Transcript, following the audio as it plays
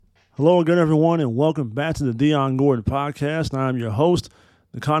Hello again, everyone, and welcome back to the Dion Gordon Podcast. I'm your host,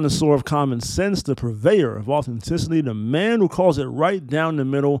 the connoisseur of common sense, the purveyor of authenticity, the man who calls it right down the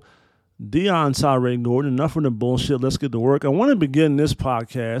middle, Dion Tyree Gordon. Enough of the bullshit. Let's get to work. I want to begin this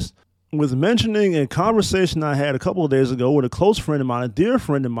podcast with mentioning a conversation I had a couple of days ago with a close friend of mine, a dear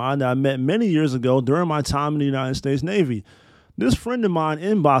friend of mine that I met many years ago during my time in the United States Navy. This friend of mine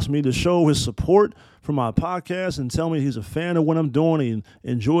inboxed me to show his support for my podcast and tell me he's a fan of what I'm doing. He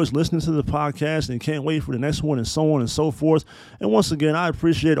enjoys listening to the podcast and can't wait for the next one and so on and so forth. And once again, I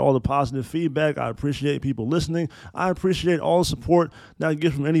appreciate all the positive feedback. I appreciate people listening. I appreciate all the support that I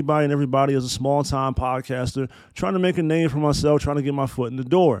get from anybody and everybody as a small-time podcaster trying to make a name for myself, trying to get my foot in the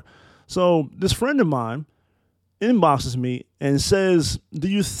door. So this friend of mine inboxes me and says, do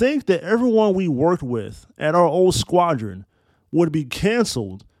you think that everyone we worked with at our old squadron would be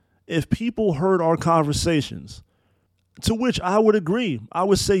canceled if people heard our conversations? To which I would agree. I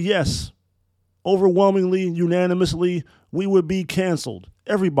would say yes. Overwhelmingly, unanimously, we would be canceled.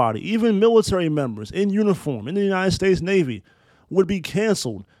 Everybody, even military members in uniform in the United States Navy, would be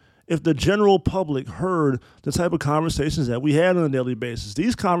canceled if the general public heard the type of conversations that we had on a daily basis.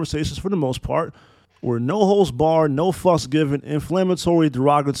 These conversations, for the most part, were no holds barred, no fucks given, inflammatory,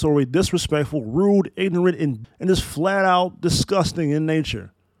 derogatory, disrespectful, rude, ignorant, and just flat out disgusting in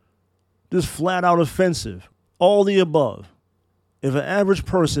nature. Just flat out offensive. All the above. If an average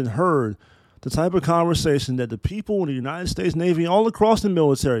person heard the type of conversation that the people in the United States Navy, all across the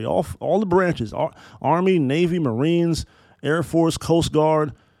military, all the branches, Army, Navy, Marines, Air Force, Coast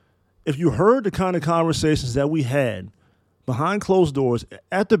Guard, if you heard the kind of conversations that we had behind closed doors,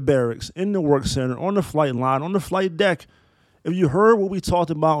 at the barracks, in the work center, on the flight line, on the flight deck, if you heard what we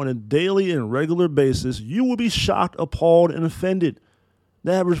talked about on a daily and regular basis, you would be shocked, appalled, and offended.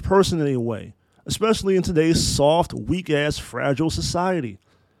 The average person anyway, especially in today's soft, weak-ass, fragile society.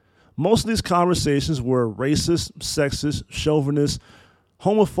 Most of these conversations were racist, sexist, chauvinist,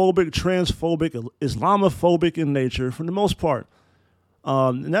 homophobic, transphobic, Islamophobic in nature for the most part.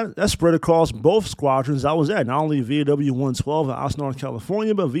 And that spread across both squadrons I was at, not only VAW 112 in Oxnard,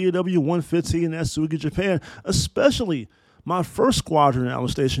 California, but VAW 115 in Sugi, Japan, especially my first squadron I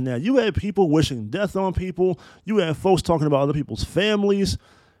was stationed at. You had people wishing death on people. You had folks talking about other people's families.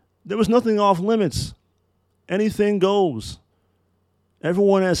 There was nothing off limits. Anything goes.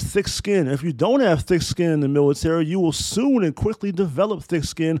 Everyone has thick skin. If you don't have thick skin in the military, you will soon and quickly develop thick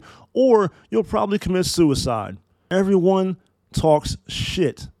skin, or you'll probably commit suicide. Everyone talks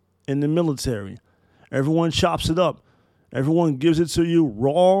shit in the military. Everyone chops it up. Everyone gives it to you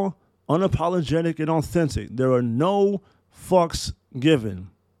raw, unapologetic, and authentic. There are no fucks given.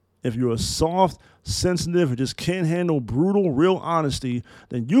 If you're a soft, sensitive, and just can't handle brutal, real honesty,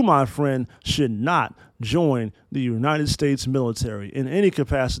 then you, my friend, should not join the United States military in any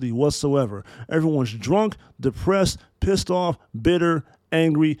capacity whatsoever. Everyone's drunk, depressed, pissed off, bitter,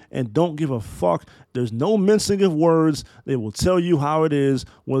 angry, and don't give a fuck. There's no mincing of words. They will tell you how it is,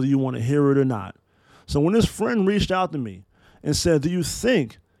 whether you want to hear it or not. So when this friend reached out to me and said, do you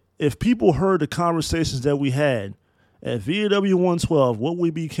think if people heard the conversations that we had at VAW 112, would we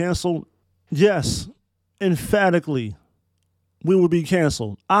be canceled? Yes, emphatically, we would be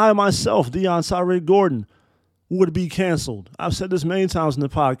canceled. I myself, Dion Tyree Gordon, would be canceled. I've said this many times in the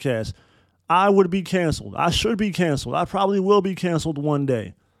podcast. I would be canceled. I should be canceled. I probably will be canceled one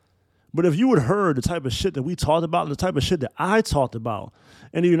day. But if you had heard the type of shit that we talked about and the type of shit that I talked about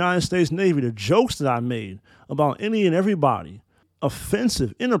in the United States Navy, the jokes that I made about any and everybody,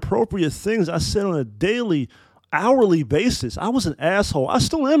 offensive, inappropriate things I said on a daily, hourly basis, I was an asshole. I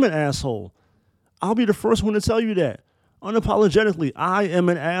still am an asshole. I'll be the first one to tell you that. Unapologetically, I am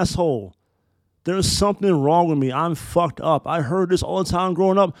an asshole. There's something wrong with me. I'm fucked up. I heard this all the time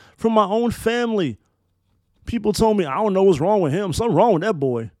growing up from my own family. People told me, I don't know what's wrong with him. Something wrong with that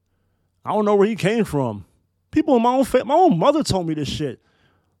boy. I don't know where he came from. People in my own mother told me this shit.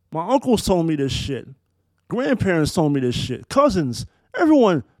 My uncles told me this shit. Grandparents told me this shit. Cousins,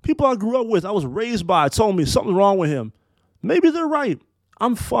 everyone, people I grew up with, I was raised by, told me something's wrong with him. Maybe they're right.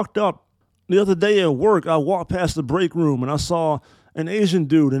 I'm fucked up. The other day at work, I walked past the break room and I saw an Asian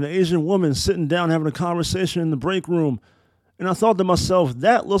dude and an Asian woman sitting down having a conversation in the break room. And I thought to myself,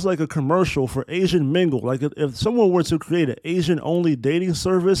 that looks like a commercial for Asian Mingle. Like if someone were to create an Asian-only dating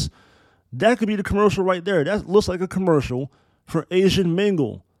service, that could be the commercial right there. That looks like a commercial for Asian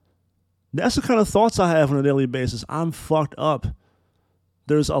Mingle. That's the kind of thoughts I have on a daily basis. I'm fucked up.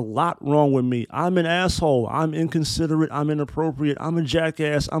 There's a lot wrong with me. I'm an asshole. I'm inconsiderate. I'm inappropriate. I'm a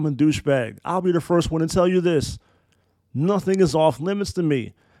jackass. I'm a douchebag. I'll be the first one to tell you this. Nothing is off limits to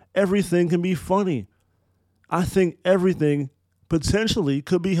me. Everything can be funny. I think everything potentially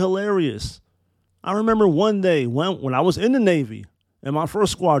could be hilarious. I remember one day when I was in the Navy, in my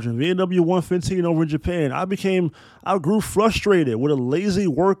first squadron, VAW 115 over in Japan, I grew frustrated with a lazy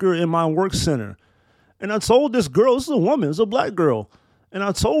worker in my work center. And I told this girl, this is a woman, it's a black girl, and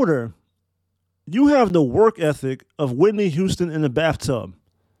I told her, you have the work ethic of Whitney Houston in the bathtub.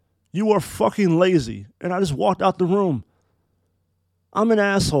 You are fucking lazy. And I just walked out the room. I'm an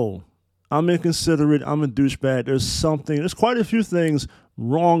asshole. I'm inconsiderate. I'm a douchebag. There's quite a few things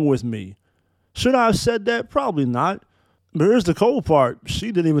wrong with me. Should I have said that? Probably not. But here's the cold part.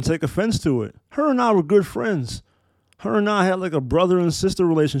 She didn't even take offense to it. Her and I were good friends. Her and I had like a brother and sister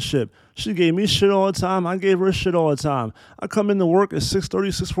relationship. She gave me shit all the time. I gave her shit all the time. I come into work at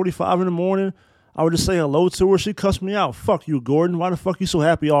 6:30, 6:45 in the morning. I would just say hello to her. She cussed me out. Fuck you, Gordon. Why the fuck you so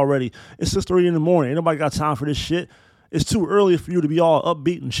happy already? It's 6:30 in the morning. Ain't nobody got time for this shit. It's too early for you to be all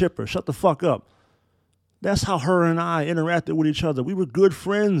upbeat and chipper. Shut the fuck up. That's how her and I interacted with each other. We were good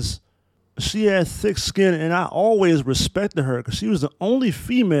friends. She had thick skin, and I always respected her because she was the only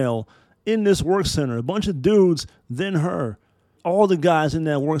female in this work center. A bunch of dudes, then her. All the guys in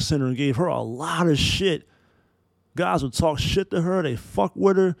that work center gave her a lot of shit. Guys would talk shit to her. They fuck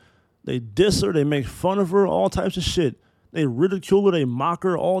with her. They diss her. They make fun of her. All types of shit. They ridicule her. They mock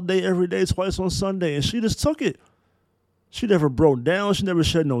her all day, every day, twice on Sunday. And she just took it. She never broke down. She never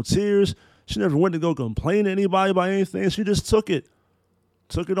shed no tears. She never went to go complain to anybody about anything. She just took it.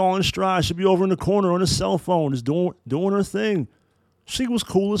 Took it all in stride. She'd be over in the corner on her cell phone just doing her thing. She was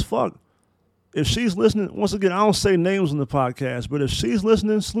cool as fuck. If she's listening, once again, I don't say names on the podcast, but if she's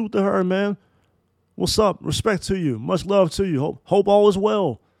listening, salute to her, man. What's up? Respect to you. Much love to you. Hope all is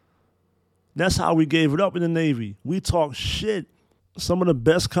well. That's how we gave it up in the Navy. We talked shit. Some of the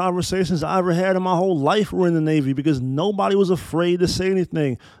best conversations I ever had in my whole life were in the Navy because nobody was afraid to say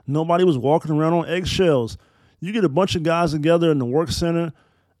anything. Nobody was walking around on eggshells. You get a bunch of guys together in the work center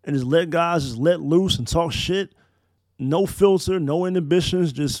and just let guys just let loose and talk shit. No filter, no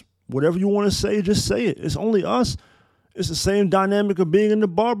inhibitions, just whatever you want to say, just say it. It's only us. It's the same dynamic of being in the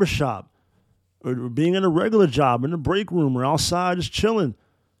barbershop or being in a regular job, in the break room or outside just chilling.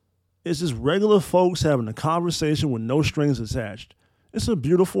 It's just regular folks having a conversation with no strings attached. It's a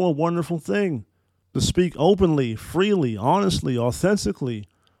beautiful and wonderful thing to speak openly, freely, honestly, authentically,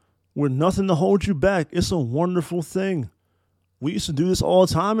 with nothing to hold you back. It's a wonderful thing. We used to do this all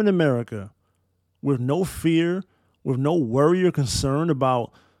the time in America with no fear, with no worry or concern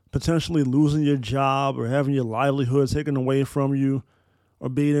about potentially losing your job or having your livelihood taken away from you or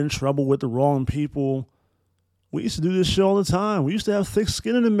being in trouble with the wrong people. We used to do this shit all the time. We used to have thick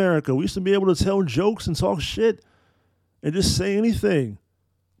skin in America. We used to be able to tell jokes and talk shit and just say anything.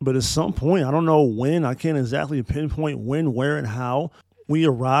 But at some point, I don't know when, I can't exactly pinpoint when, where, and how, we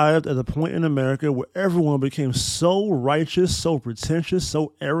arrived at a point in America where everyone became so righteous, so pretentious,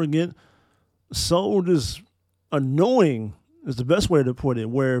 so arrogant, so just annoying is the best way to put it,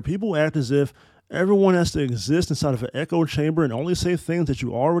 where people act as if everyone has to exist inside of an echo chamber and only say things that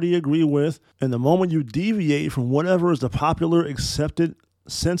you already agree with. And the moment you deviate from whatever is the popular accepted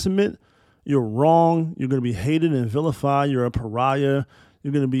sentiment, you're wrong. You're going to be hated and vilified. You're a pariah.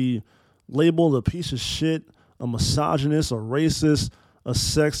 You're going to be labeled a piece of shit, a misogynist, a racist, a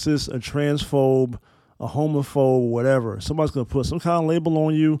sexist, a transphobe, a homophobe, whatever. Somebody's going to put some kind of label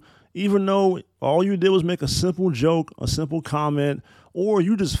on you, even though all you did was make a simple joke, a simple comment, or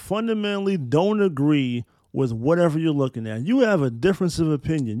you just fundamentally don't agree with whatever you're looking at. You have a difference of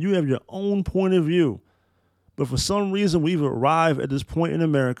opinion. You have your own point of view. But for some reason, we've arrived at this point in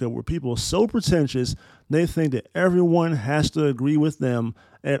America where people are so pretentious, they think that everyone has to agree with them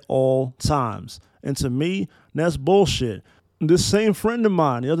at all times. And to me, that's bullshit. This same friend of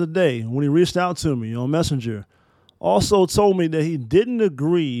mine the other day, when he reached out to me on Messenger, also told me that he didn't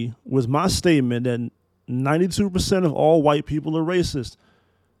agree with my statement that 92% of all white people are racist.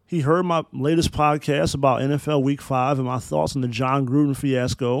 He heard my latest podcast about NFL Week 5 and my thoughts on the John Gruden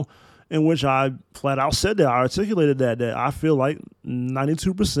fiasco, in which I flat out said that, I articulated that I feel like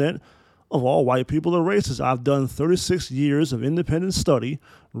 92% of all white people are racist. I've done 36 years of independent study,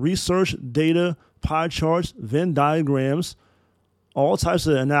 research, data, pie charts, Venn diagrams, all types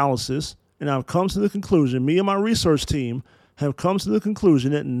of analysis, and I've come to the conclusion, me and my research team have come to the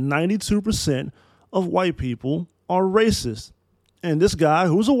conclusion that 92% of white people are racist. And this guy,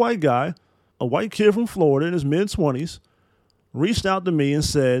 who's a white guy, a white kid from Florida in his mid-20s, reached out to me and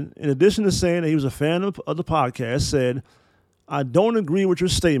said, in addition to saying that he was a fan of the podcast, said, I don't agree with your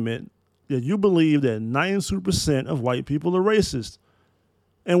statement that you believe that 92% of white people are racist.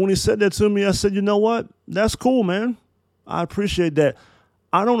 And when he said that to me, I said, you know what? That's cool, man. I appreciate that.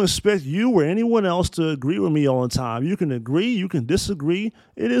 I don't expect you or anyone else to agree with me all the time. You can agree, you can disagree.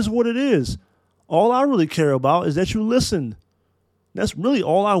 It is what it is. All I really care about is that you listen. That's really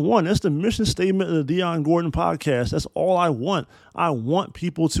all I want. That's the mission statement of the Dion Gordon podcast. That's all I want. I want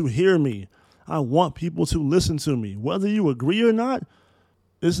people to hear me. I want people to listen to me. Whether you agree or not,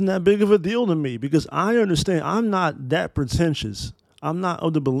 isn't that big of a deal to me, because I understand I'm not that pretentious. I'm not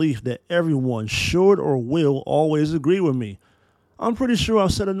of the belief that everyone should or will always agree with me. I'm pretty sure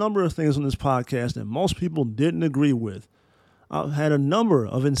I've said a number of things on this podcast that most people didn't agree with. I've had a number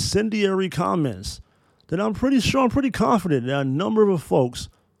of incendiary comments that I'm pretty confident that a number of folks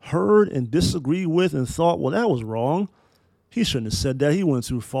heard and disagreed with and thought, well, that was wrong. He shouldn't have said that. He went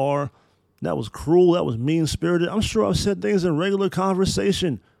too far. That was cruel. That was mean-spirited. I'm sure I've said things in regular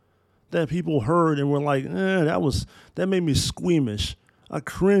conversation that people heard and were like, that made me squeamish. I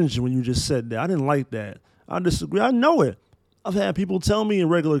cringed when you just said that. I didn't like that. I disagree. I know it. I've had people tell me in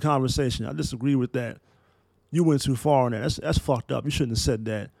regular conversation, I disagree with that. You went too far on that. That's fucked up. You shouldn't have said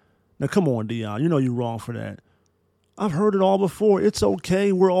that. Now, come on, Dion. You know you're wrong for that. I've heard it all before. It's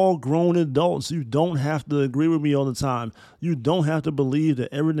okay. We're all grown adults. You don't have to agree with me all the time. You don't have to believe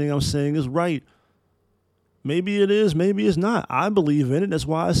that everything I'm saying is right. Maybe it is. Maybe it's not. I believe in it. That's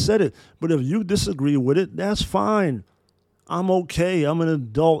why I said it. But if you disagree with it, that's fine. I'm okay. I'm an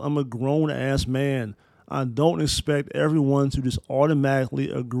adult. I'm a grown-ass man. I don't expect everyone to just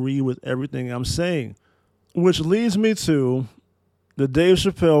automatically agree with everything I'm saying. Which leads me to the Dave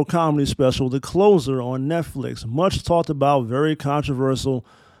Chappelle comedy special, The Closer, on Netflix. Much talked about, very controversial,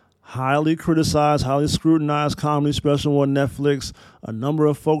 highly criticized, highly scrutinized comedy special on Netflix. A number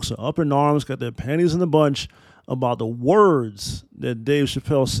of folks are up in arms, got their panties in a bunch about the words that Dave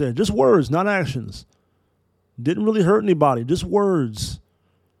Chappelle said. Just words, not actions. Didn't really hurt anybody, just words.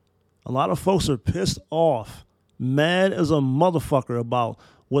 A lot of folks are pissed off, mad as a motherfucker about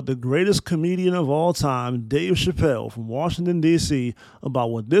what the greatest comedian of all time, Dave Chappelle from Washington, D.C., about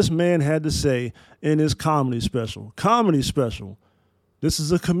what this man had to say in his comedy special. Comedy special. This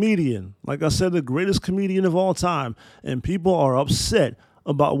is a comedian. Like I said, the greatest comedian of all time. And people are upset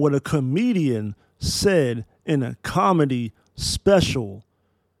about what a comedian said in a comedy special.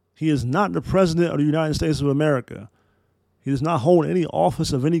 He is not the president of the United States of America. He does not hold any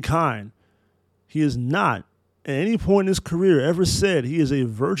office of any kind. He is not, at any point in his career, ever said he is a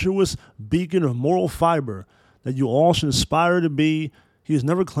virtuous beacon of moral fiber that you all should aspire to be. He has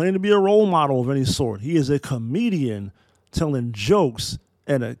never claimed to be a role model of any sort. He is a comedian telling jokes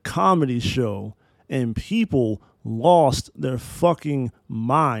at a comedy show, and people lost their fucking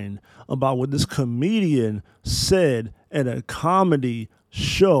mind about what this comedian said at a comedy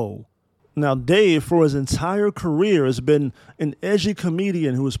show. Now, Dave, for his entire career, has been an edgy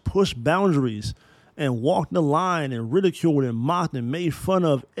comedian who has pushed boundaries and walked the line and ridiculed and mocked and made fun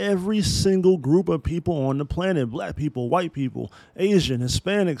of every single group of people on the planet. Black people, white people, Asian,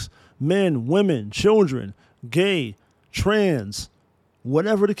 Hispanics, men, women, children, gay, trans,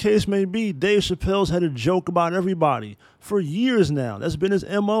 whatever the case may be. Dave Chappelle's had a joke about everybody for years now. That's been his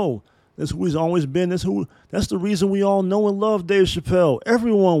MO. That's who he's always been. That's the reason we all know and love Dave Chappelle.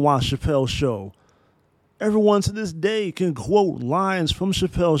 Everyone watched Chappelle's show. Everyone to this day can quote lines from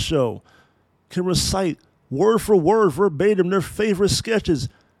Chappelle's show, can recite word for word, verbatim, their favorite sketches.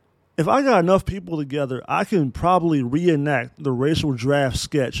 If I got enough people together, I can probably reenact the racial draft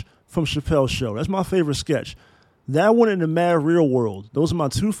sketch from Chappelle's show. That's my favorite sketch. That one and the Mad Real World. Those are my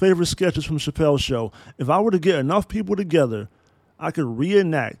two favorite sketches from Chappelle's show. If I were to get enough people together, I could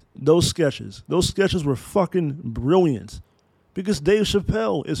reenact those sketches. Those sketches were fucking brilliant. Because Dave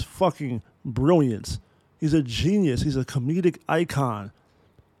Chappelle is fucking brilliant. He's a genius. He's a comedic icon.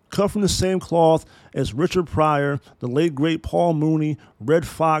 Cut from the same cloth as Richard Pryor, the late great Paul Mooney, Red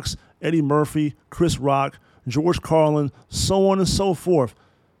Fox, Eddie Murphy, Chris Rock, George Carlin, so on and so forth.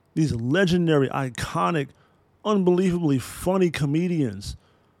 These legendary, iconic, unbelievably funny comedians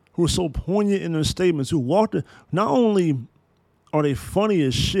who are so poignant in their statements, who not only are they funny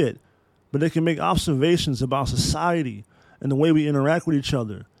as shit, but they can make observations about society and the way we interact with each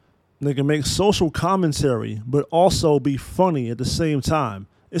other. And they can make social commentary, but also be funny at the same time.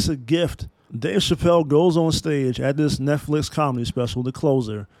 It's a gift. Dave Chappelle goes on stage at this Netflix comedy special, The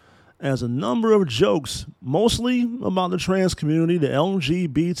Closer, as a number of jokes, mostly about the trans community, the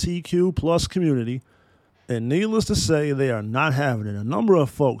LGBTQ plus community. And needless to say, they are not having it. A number of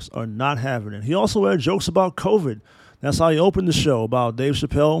folks are not having it. He also had jokes about COVID. That's how he opened the show, about Dave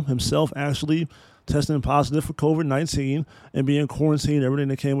Chappelle himself actually testing positive for COVID-19 and being quarantined, everything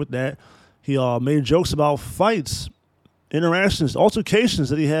that came with that. He made jokes about fights interactions, altercations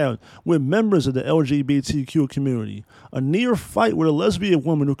that he had with members of the LGBTQ community. A near fight with a lesbian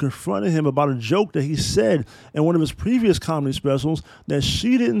woman who confronted him about a joke that he said in one of his previous comedy specials that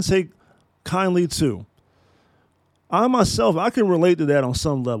she didn't take kindly to. I myself, I can relate to that on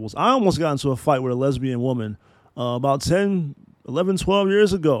some levels. I almost got into a fight with a lesbian woman about 10, 11, 12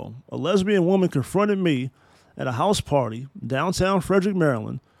 years ago. A lesbian woman confronted me at a house party downtown Frederick,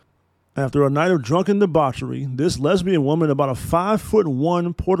 Maryland. After a night of drunken debauchery, this lesbian woman, about a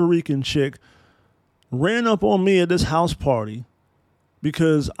 5'1" Puerto Rican chick, ran up on me at this house party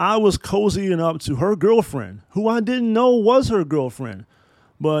because I was cozying up to her girlfriend, who I didn't know was her girlfriend.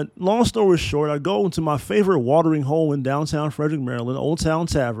 But long story short, I go into my favorite watering hole in downtown Frederick, Maryland, Old Town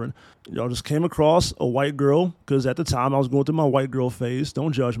Tavern. Y'all just came across a white girl, because at the time I was going through my white girl phase.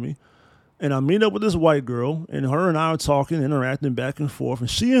 Don't judge me. And I meet up with this white girl, and her and I are talking, interacting back and forth, and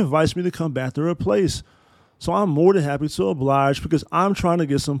she invites me to come back to her place. So I'm more than happy to oblige because I'm trying to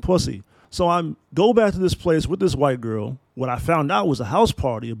get some pussy. So I go back to this place with this white girl. What I found out was a house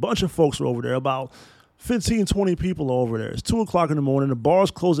party. A bunch of folks were over there, about 15, 20 people over there. It's 2 o'clock in the morning. The bars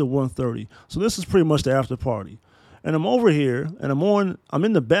close at 1:30. So this is pretty much the after party. And I'm over here, and I'm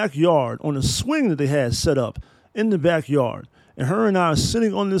in the backyard on a swing that they had set up in the backyard. And her and I are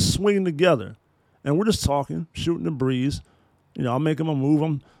sitting on this swing together. And we're just talking, shooting the breeze. You know, I'm making my move.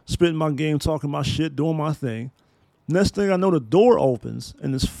 I'm spitting my game, talking my shit, doing my thing. Next thing I know, the door opens,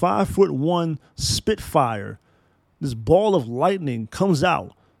 and this 5'1" Spitfire, this ball of lightning comes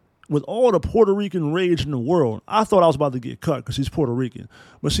out with all the Puerto Rican rage in the world. I thought I was about to get cut because she's Puerto Rican.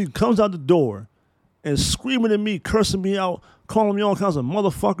 But she comes out the door and screaming at me, cursing me out, calling me all kinds of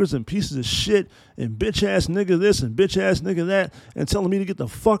motherfuckers and pieces of shit and bitch-ass nigga this and bitch-ass nigga that, and telling me to get the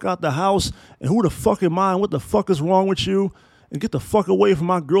fuck out the house and who the fuck am I and what the fuck is wrong with you and get the fuck away from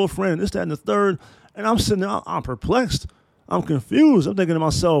my girlfriend and this, that, and the third. And I'm sitting there, I'm perplexed. I'm confused. I'm thinking to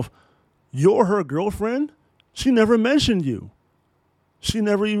myself, you're her girlfriend? She never mentioned you. She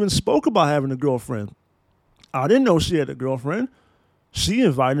never even spoke about having a girlfriend. I didn't know she had a girlfriend. She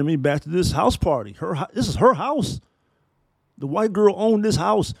invited me back to this house party. This is her house. The white girl owned this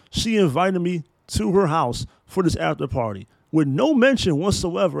house. She invited me to her house for this after party with no mention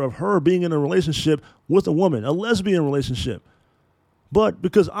whatsoever of her being in a relationship with a woman, a lesbian relationship. But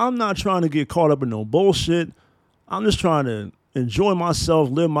because I'm not trying to get caught up in no bullshit, I'm just trying to enjoy myself,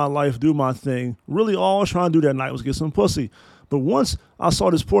 live my life, do my thing. Really all I was trying to do that night was get some pussy. But once I saw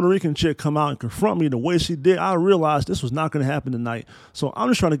this Puerto Rican chick come out and confront me the way she did, I realized this was not going to happen tonight. So I'm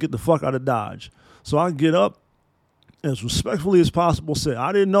just trying to get the fuck out of Dodge. So I get up as respectfully as possible, say,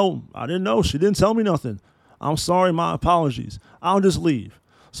 I didn't know. She didn't tell me nothing. I'm sorry, my apologies. I'll just leave.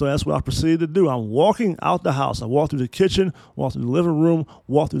 So that's what I proceeded to do. I'm walking out the house. I walk through the kitchen, walk through the living room,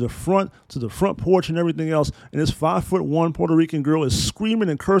 walk through the front to the front porch and everything else. And this 5'1" Puerto Rican girl is screaming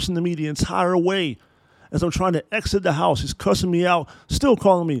and cursing to me the entire way. As I'm trying to exit the house, she's cussing me out, still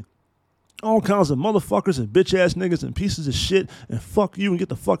calling me all kinds of motherfuckers and bitch-ass niggas and pieces of shit and fuck you and get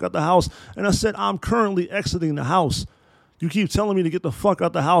the fuck out the house. And I said, I'm currently exiting the house. You keep telling me to get the fuck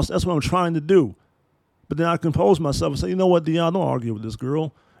out the house. That's what I'm trying to do. But then I compose myself and say, you know what, Dion, don't argue with this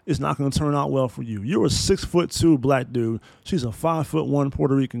girl. It's not going to turn out well for you. You're a 6'2" black dude. She's a 5'1"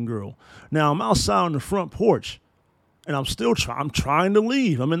 Puerto Rican girl. Now, I'm outside on the front porch, and I'm trying to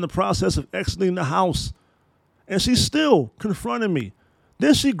leave. I'm in the process of exiting the house. And she's still confronting me.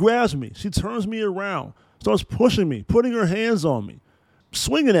 Then she grabs me. She turns me around, starts pushing me, putting her hands on me,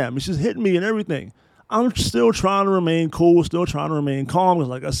 swinging at me. She's hitting me and everything. I'm still trying to remain cool, still trying to remain calm. Because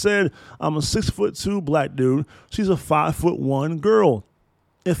like I said, I'm a 6'2" black dude. She's a 5'1" girl.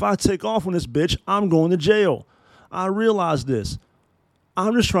 If I take off on this bitch, I'm going to jail. I realize this.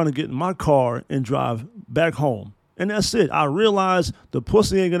 I'm just trying to get in my car and drive back home. And that's it. I realize the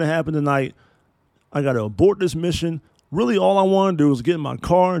pussy ain't going to happen tonight. I got to abort this mission. Really, all I want to do is get in my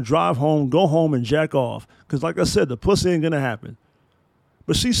car and drive home, go home and jack off. Because like I said, the pussy ain't going to happen.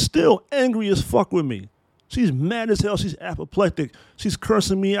 But she's still angry as fuck with me. She's mad as hell. She's apoplectic. She's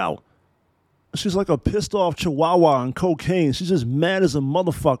cursing me out. She's like a pissed off chihuahua on cocaine. She's just mad as a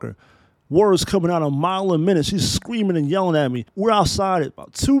motherfucker. Words coming out a mile a minute. She's screaming and yelling at me. We're outside at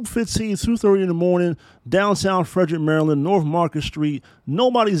about 2:15, 2:30 in the morning, downtown Frederick, Maryland, North Market Street.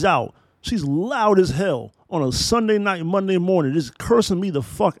 Nobody's out. She's loud as hell on a Sunday night, Monday morning, just cursing me the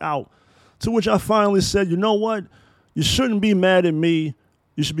fuck out. To which I finally said, you know what? You shouldn't be mad at me.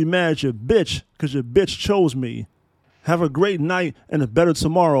 You should be mad at your bitch because your bitch chose me. Have a great night and a better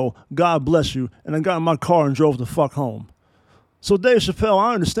tomorrow. God bless you. And I got in my car and drove the fuck home. So Dave Chappelle,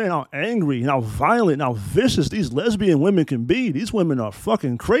 I understand how angry and how violent and how vicious these lesbian women can be. These women are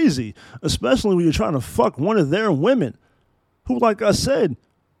fucking crazy, especially when you're trying to fuck one of their women. who, like I said,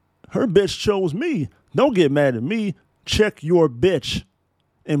 her bitch chose me. Don't get mad at me. Check your bitch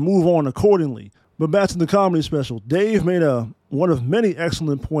and move on accordingly. But back to the comedy special. Dave made one of many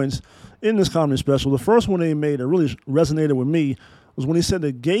excellent points in this comedy special. The first one they made that really resonated with me was when he said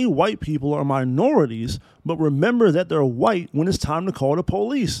that gay white people are minorities, but remember that they're white when it's time to call the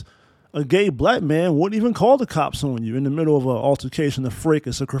police. A gay black man wouldn't even call the cops on you in the middle of an altercation, a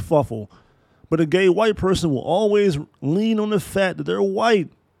fracas, a kerfuffle. But a gay white person will always lean on the fact that they're white.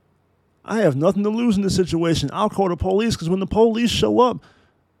 I have nothing to lose in this situation. I'll call the police because when the police show up,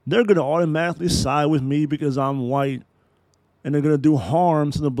 they're going to automatically side with me because I'm white. And they're going to do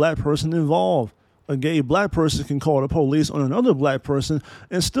harm to the black person involved. A gay black person can call the police on another black person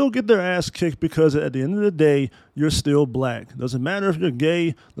and still get their ass kicked because at the end of the day, you're still black. Doesn't matter if you're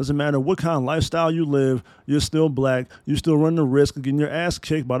gay, doesn't matter what kind of lifestyle you live, you're still black. You still run the risk of getting your ass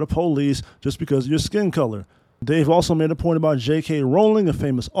kicked by the police just because of your skin color. Dave also made a point about J.K. Rowling, a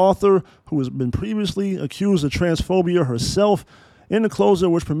famous author who has been previously accused of transphobia herself. In The Closer,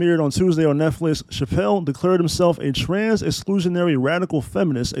 which premiered on Tuesday on Netflix, Chappelle declared himself a trans-exclusionary radical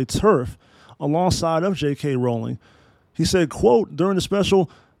feminist, a TERF, alongside of J.K. Rowling. He said, quote, during the special,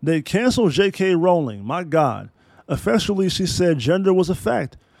 they canceled J.K. Rowling. My God. Effectually, she said gender was a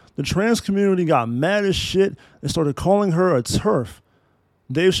fact. The trans community got mad as shit and started calling her a TERF.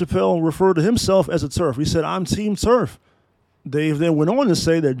 Dave Chappelle referred to himself as a TERF. He said, I'm Team TERF. Dave then went on to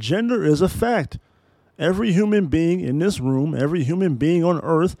say that gender is a fact. Every human being in this room, every human being on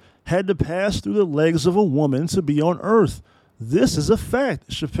earth had to pass through the legs of a woman to be on earth. This is a fact,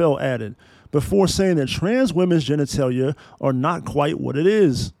 Chappelle added, before saying that trans women's genitalia are not quite what it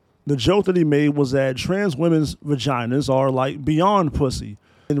is. The joke that he made was that trans women's vaginas are like Beyond Pussy,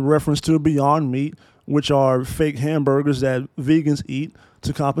 in reference to Beyond Meat, which are fake hamburgers that vegans eat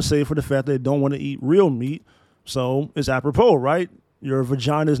to compensate for the fact they don't want to eat real meat. So it's apropos, right? Your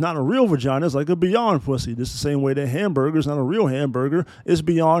vagina is not a real vagina. It's like a Beyond Pussy. Just the same way that hamburger is not a real hamburger. It's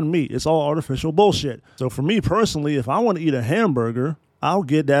Beyond Meat. It's all artificial bullshit. So for me personally, if I want to eat a hamburger, I'll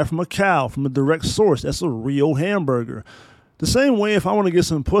get that from a cow, from a direct source. That's a real hamburger. The same way if I want to get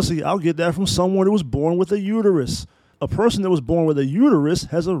some pussy, I'll get that from someone who was born with a uterus. A person that was born with a uterus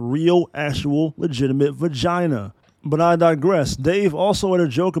has a real, actual, legitimate vagina. But I digress. Dave also had a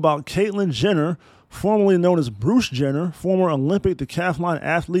joke about Caitlyn Jenner, formerly known as Bruce Jenner, former Olympic decathlon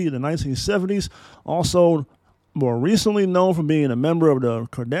athlete in the 1970s, also more recently known for being a member of the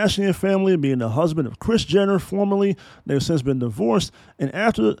Kardashian family, being the husband of Kris Jenner, formerly. They've since been divorced. And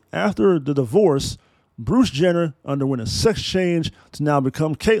after the divorce, Bruce Jenner underwent a sex change to now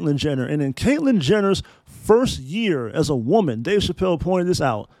become Caitlyn Jenner. And in Caitlyn Jenner's first year as a woman, Dave Chappelle pointed this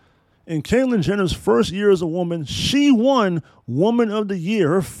out, in Caitlyn Jenner's first year as a woman, she won Woman of the Year,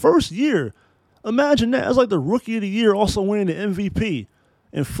 her first year. Imagine that. It's like the Rookie of the Year also winning the MVP.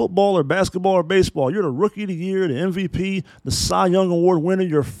 In football or basketball or baseball, you're the Rookie of the Year, the MVP, the Cy Young Award winner,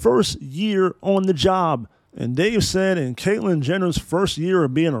 your first year on the job. And Dave said in Caitlyn Jenner's first year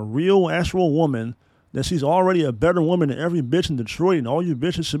of being a real, actual woman, that she's already a better woman than every bitch in Detroit, and all you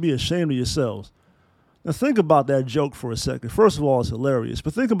bitches should be ashamed of yourselves. Now think about that joke for a second. First of all, it's hilarious,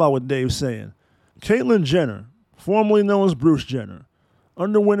 but think about what Dave's saying. Caitlyn Jenner, formerly known as Bruce Jenner,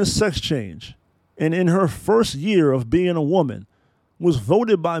 underwent a sex change, and in her first year of being a woman, was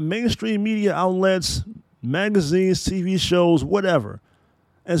voted by mainstream media outlets, magazines, TV shows, whatever,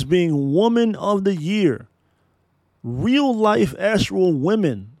 as being Woman of the Year. Real life actual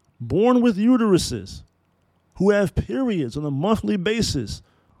women born with uteruses, who have periods on a monthly basis,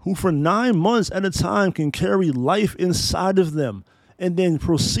 who for 9 months at a time can carry life inside of them and then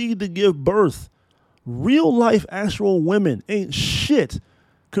proceed to give birth. Real life actual women ain't shit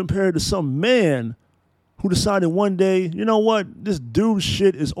compared to some man who decided one day, you know what, this dude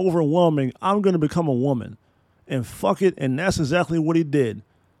shit is overwhelming. I'm going to become a woman. And fuck it, and that's exactly what he did.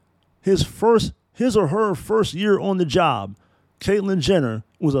 His or her first year on the job, Caitlyn Jenner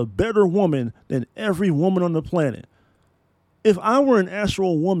was a better woman than every woman on the planet. If I were an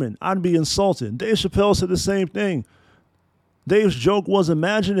actual woman, I'd be insulted. Dave Chappelle said the same thing. Dave's joke was,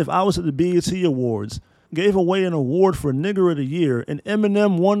 imagine if I was at the BET Awards, gave away an award for Nigger of the Year, and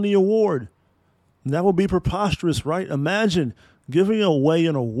Eminem won the award. That would be preposterous, right? Imagine giving away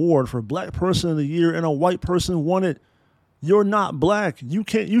an award for Black Person of the Year and a white person won it. You're not black. You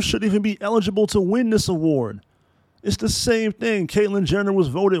shouldn't even be eligible to win this award. It's the same thing. Caitlyn Jenner was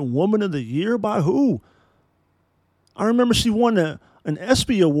voted Woman of the Year by who? I remember she won an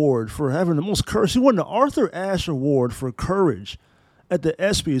ESPY award for having the most courage. She won the Arthur Ashe Award for courage at the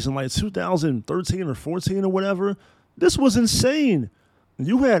ESPYs in like 2013 or 14 or whatever. This was insane.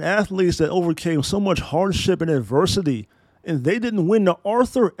 You had athletes that overcame so much hardship and adversity and they didn't win the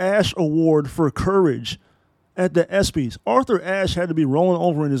Arthur Ashe Award for courage at the ESPYs. Arthur Ashe had to be rolling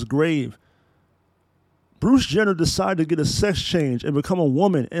over in his grave. Bruce Jenner decided to get a sex change and become a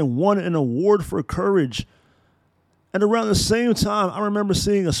woman and won an award for courage. And around the same time, I remember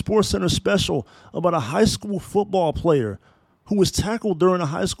seeing a SportsCenter special about a high school football player who was tackled during a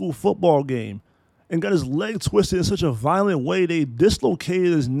high school football game and got his leg twisted in such a violent way they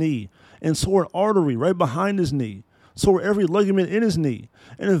dislocated his knee and tore an artery right behind his knee, tore every ligament in his knee,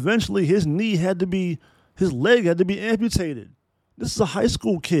 and eventually his leg had to be amputated. This is a high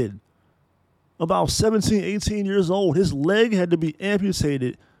school kid, about 17, 18 years old. His leg had to be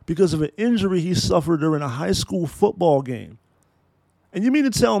amputated because of an injury he suffered during a high school football game. And you mean to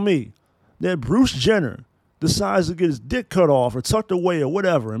tell me that Bruce Jenner decides to get his dick cut off or tucked away or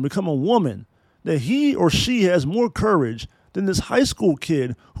whatever and become a woman, that he or she has more courage than this high school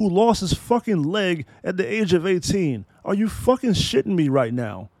kid who lost his fucking leg at the age of 18? Are you fucking shitting me right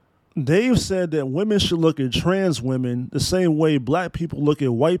now? Dave said that women should look at trans women the same way black people look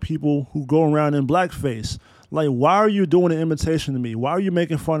at white people who go around in blackface. Like, why are you doing an imitation of me? Why are you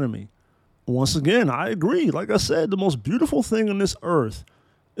making fun of me? Once again, I agree. Like I said, the most beautiful thing on this earth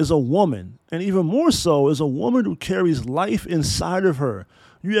is a woman. And even more so is a woman who carries life inside of her.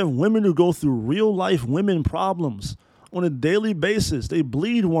 You have women who go through real life women problems on a daily basis. They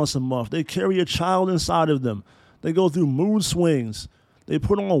bleed once a month. They carry a child inside of them. They go through mood swings. They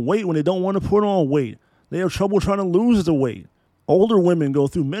put on weight when they don't want to put on weight. They have trouble trying to lose the weight. Older women go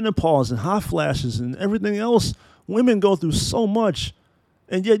through menopause and hot flashes and everything else. Women go through so much.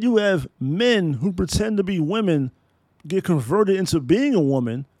 And yet you have men who pretend to be women get converted into being a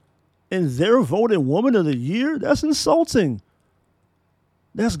woman, and they're voted Woman of the Year? That's insulting.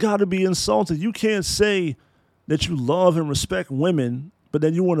 That's got to be insulting. You can't say that you love and respect women, but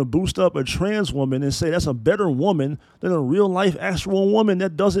then you want to boost up a trans woman and say that's a better woman than a real life actual woman.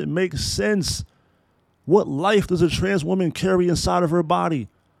 That doesn't make sense. What life does a trans woman carry inside of her body?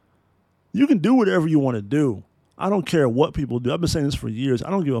 You can do whatever you want to do. I don't care what people do. I've been saying this for years. I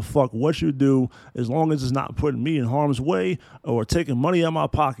don't give a fuck what you do as long as it's not putting me in harm's way or taking money out of my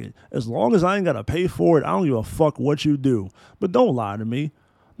pocket. As long as I ain't got to pay for it, I don't give a fuck what you do. But don't lie to me.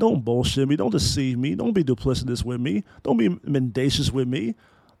 Don't bullshit me. Don't deceive me. Don't be duplicitous with me. Don't be mendacious with me.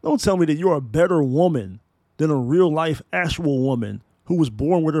 Don't tell me that you're a better woman than a real life actual woman who was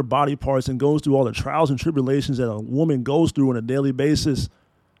born with her body parts and goes through all the trials and tribulations that a woman goes through on a daily basis.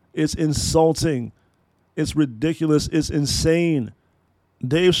 It's insulting. It's ridiculous. It's insane.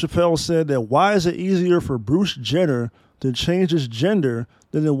 Dave Chappelle said that why is it easier for Bruce Jenner to change his gender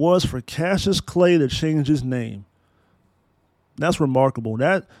than it was for Cassius Clay to change his name? That's remarkable.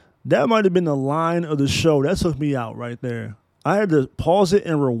 That might have been the line of the show. That took me out right there. I had to pause it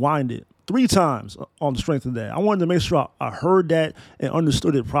and rewind it 3 times on the strength of that. I wanted to make sure I heard that and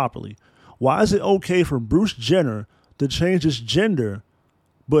understood it properly. Why is it okay for Bruce Jenner to change his gender,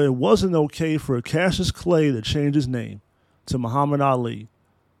 but it wasn't okay for Cassius Clay to change his name to Muhammad Ali?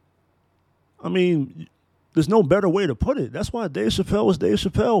 I mean, there's no better way to put it. That's why Dave Chappelle is Dave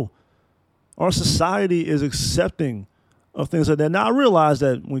Chappelle. Our society is accepting of things like that. Now, I realize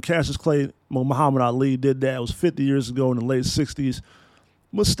that when Cassius Clay, Muhammad Ali did that, it was 50 years ago in the late 60s.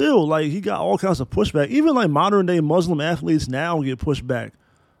 But still, like, he got all kinds of pushback. Even like modern day Muslim athletes now get pushback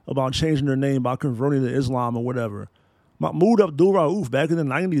about changing their name, about converting to Islam or whatever. Mahmoud Abdul-Rauf back in the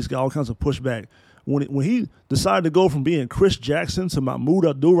 90s got all kinds of pushback. When he decided to go from being Chris Jackson to Mahmoud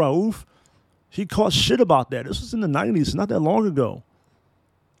Abdul-Rauf, he caught shit about that. This was in the 90s, not that long ago.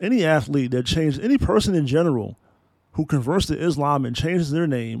 Any athlete that changed, any person in general who converts to Islam and changes their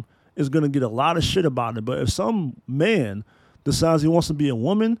name is going to get a lot of shit about it. But if some man decides he wants to be a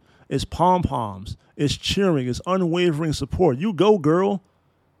woman, it's pom-poms, it's cheering, it's unwavering support. You go, girl.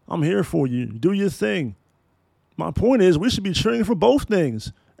 I'm here for you. Do your thing. My point is, we should be cheering for both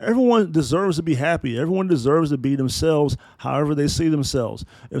things. Everyone deserves to be happy. Everyone deserves to be themselves however they see themselves.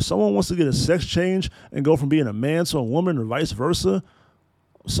 If someone wants to get a sex change and go from being a man to a woman or vice versa,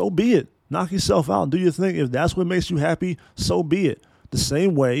 so be it. Knock yourself out and do your thing. If that's what makes you happy, so be it. The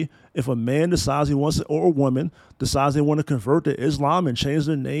same way, if a man decides he wants to, or a woman decides they want to convert to Islam and change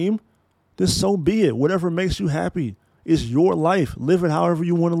their name, then so be it. Whatever makes you happy is your life. Live it however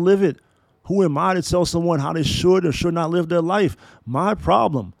you want to live it. Who am I to tell someone how they should or should not live their life? My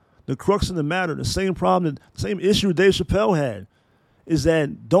problem, the crux of the matter, the same problem, the same issue Dave Chappelle had, is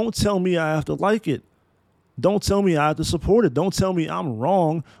that don't tell me I have to like it. Don't tell me I have to support it. Don't tell me I'm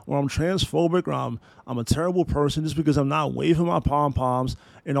wrong or I'm transphobic or I'm a terrible person just because I'm not waving my pom-poms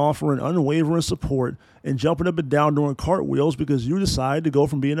and offering unwavering support and jumping up and down doing cartwheels because you decided to go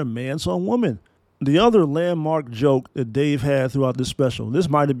from being a man to a woman. the other landmark joke that Dave had throughout this special, this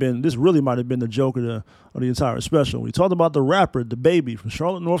really might have been the joke of the entire special. We talked about the rapper, the Baby from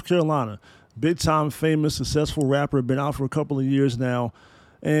Charlotte, North Carolina, big time famous, successful rapper, been out for a couple of years now.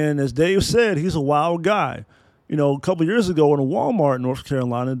 And as Dave said, he's a wild guy. You know, a couple of years ago in a Walmart in North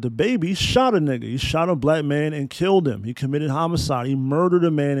Carolina, the Baby shot a nigga. He shot a black man and killed him. He committed homicide. He murdered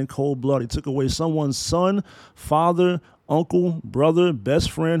a man in cold blood. He took away someone's son, father, uncle, brother, best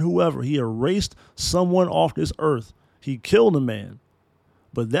friend, whoever. He erased someone off this earth. He killed a man.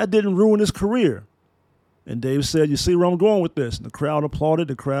 But that didn't ruin his career. And Dave said, you see where I'm going with this? And the crowd applauded.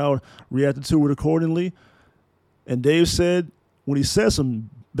 The crowd reacted to it accordingly. And Dave said, when he said some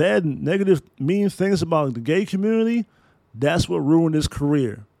bad, negative, mean things about the gay community, that's what ruined his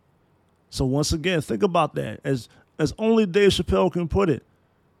career. So once again, think about that. As only Dave Chappelle can put it.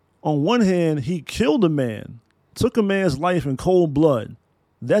 On one hand, he killed a man, took a man's life in cold blood.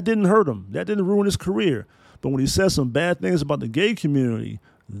 That didn't hurt him. That didn't ruin his career. But when he said some bad things about the gay community,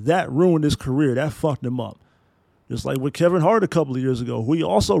 that ruined his career. That fucked him up. Just like with Kevin Hart a couple of years ago, who he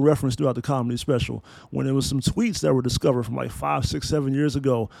also referenced throughout the comedy special, when there was some tweets that were discovered from like 5, 6, 7 years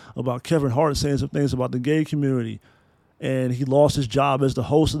ago about Kevin Hart saying some things about the gay community. And he lost his job as the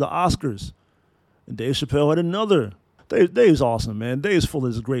host of the Oscars. And Dave Chappelle had another. Dave's awesome, man. Dave's full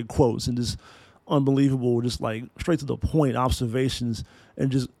of his great quotes and just unbelievable, just like straight to the point observations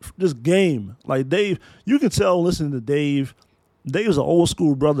and just game. Like Dave, you can tell listening to Dave. Dave's an old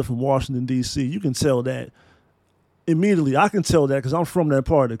school brother from Washington, D.C. You can tell that. Immediately, I can tell that because I'm from that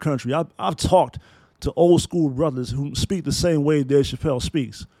part of the country. I've talked to old school brothers who speak the same way Dave Chappelle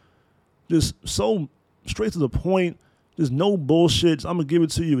speaks. Just so straight to the point, there's no bullshit. I'm going to give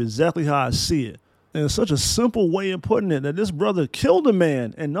it to you exactly how I see it. And it's such a simple way of putting it that this brother killed a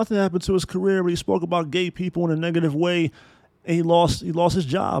man and nothing happened to his career, but he spoke about gay people in a negative way and he lost his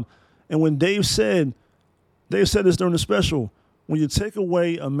job. And when Dave said this during the special, when you take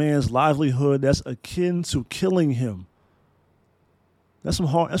away a man's livelihood, that's akin to killing him. That's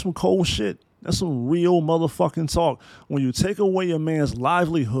some cold shit. That's some real motherfucking talk. When you take away a man's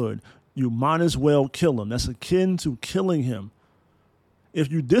livelihood, you might as well kill him. That's akin to killing him. If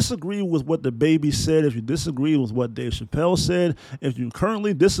you disagree with what the Baby said, if you disagree with what Dave Chappelle said, if you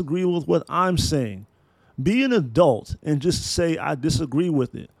currently disagree with what I'm saying, be an adult and just say, I disagree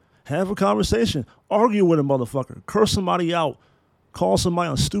with it. Have a conversation. Argue with a motherfucker. Curse somebody out. Call somebody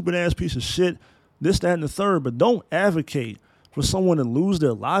a stupid-ass piece of shit, this, that, and the third, but don't advocate for someone to lose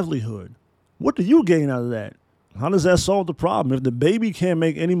their livelihood. What do you gain out of that? How does that solve the problem? If the Baby can't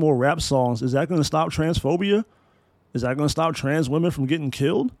make any more rap songs, is that going to stop transphobia? Is that going to stop trans women from getting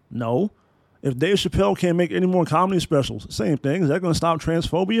killed? No. If Dave Chappelle can't make any more comedy specials, same thing. Is that going to stop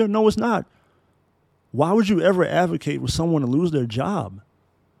transphobia? No, it's not. Why would you ever advocate for someone to lose their job?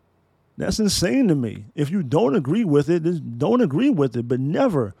 That's insane to me. If you don't agree with it, then don't agree with it. But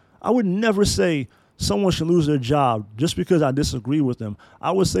I would never say someone should lose their job just because I disagree with them.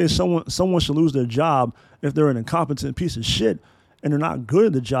 I would say someone should lose their job if they're an incompetent piece of shit and they're not good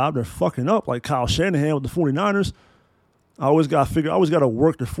at the job. They're fucking up like Kyle Shanahan with the 49ers. I always got to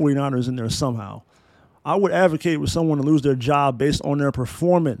work the 49ers in there somehow. I would advocate for someone to lose their job based on their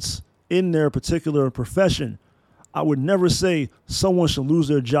performance in their particular profession. I would never say someone should lose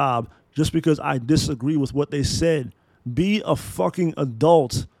their job just because I disagree with what they said. Be a fucking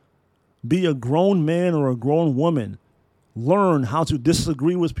adult. Be a grown man or a grown woman. Learn how to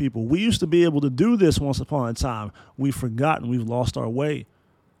disagree with people. We used to be able to do this once upon a time. We've forgotten. We've lost our way.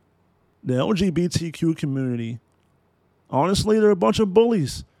 The LGBTQ community, honestly, they're a bunch of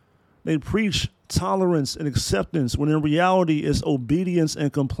bullies. They preach tolerance and acceptance when in reality it's obedience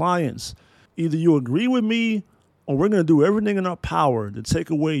and compliance. Either you agree with me or we're going to do everything in our power to take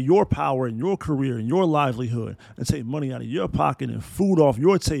away your power and your career and your livelihood and take money out of your pocket and food off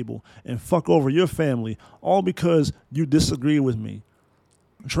your table and fuck over your family, all because you disagree with me.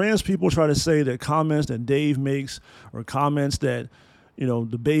 Trans people try to say that comments that Dave makes or comments that,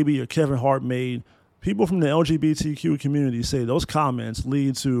 the Baby or Kevin Hart made, people from the LGBTQ community say those comments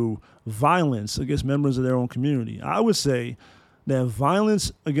lead to violence against members of their own community. I would say that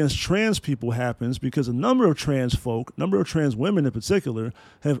violence against trans people happens because a number of trans folk, number of trans women in particular,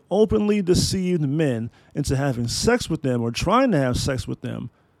 have openly deceived men into having sex with them or trying to have sex with them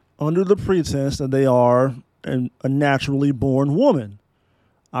under the pretense that they are a naturally born woman.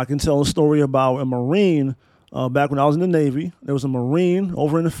 I can tell a story about a Marine back when I was in the Navy. There was a Marine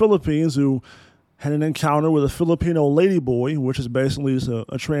over in the Philippines who had an encounter with a Filipino ladyboy, which is basically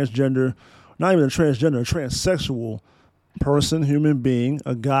a transgender, not even a transgender, a transsexual person, human being,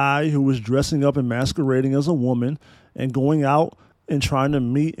 a guy who was dressing up and masquerading as a woman and going out and trying to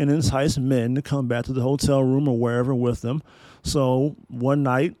meet and entice men to come back to the hotel room or wherever with them. So one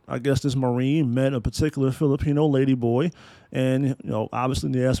night, I guess this Marine met a particular Filipino ladyboy, and obviously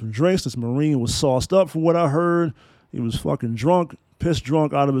they had some drinks. This Marine was sauced up from what I heard. He was fucking drunk, pissed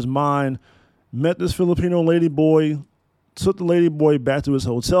drunk out of his mind. Met this Filipino ladyboy, took the ladyboy back to his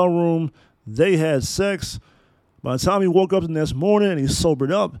hotel room. They had sex. By the time he woke up the next morning and he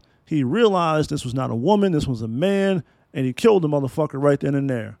sobered up, he realized this was not a woman, this was a man, and he killed the motherfucker right then and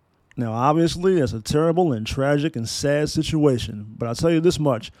there. Now, obviously, that's a terrible and tragic and sad situation, but I'll tell you this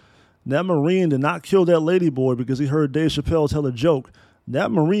much. That Marine did not kill that ladyboy because he heard Dave Chappelle tell a joke.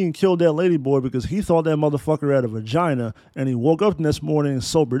 That Marine killed that ladyboy because he thought that motherfucker had a vagina, and he woke up the next morning and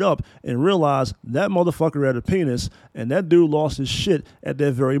sobered up and realized that motherfucker had a penis, and that dude lost his shit at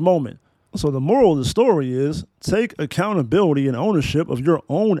that very moment. So the moral of the story is, take accountability and ownership of your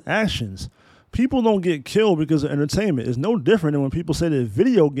own actions. People don't get killed because of entertainment. It's no different than when people say that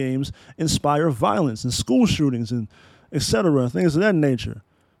video games inspire violence and school shootings and etc., things of that nature.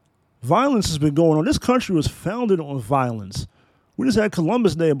 Violence has been going on. This country was founded on violence. We just had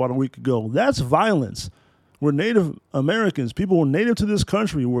Columbus Day about a week ago. That's violence. Where Native Americans, people who were native to this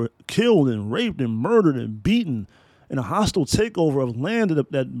country, were killed and raped and murdered and beaten in a hostile takeover of land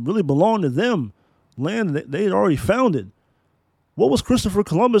that really belonged to them, land that they had already founded. What was Christopher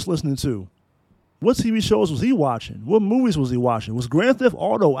Columbus listening to? What TV shows was he watching? What movies was he watching? Was Grand Theft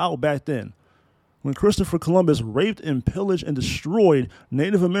Auto out back then? When Christopher Columbus raped and pillaged and destroyed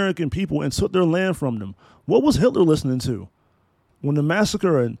Native American people and took their land from them? What was Hitler listening to? When the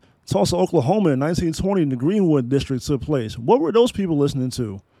massacre in Tulsa, Oklahoma in 1920 in the Greenwood district took place, what were those people listening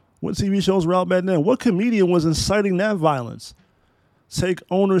to? What TV shows were out back then? What comedian was inciting that violence? Take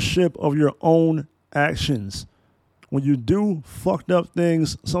ownership of your own actions. When you do fucked up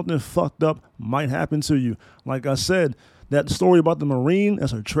things, something fucked up might happen to you. Like I said, that story about the Marine,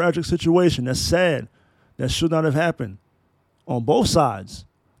 that's a tragic situation. That's sad. That should not have happened on both sides.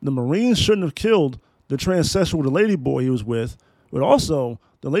 The Marine shouldn't have killed the transsexual, the ladyboy he was with, but also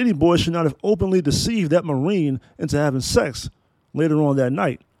the ladyboy should not have openly deceived that Marine into having sex later on that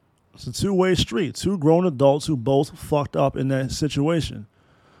night. It's a two-way street, two grown adults who both fucked up in that situation.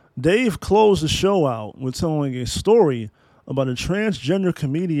 Dave closed the show out with telling a story about a transgender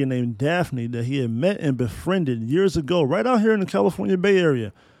comedian named Daphne that he had met and befriended years ago right out here in the California Bay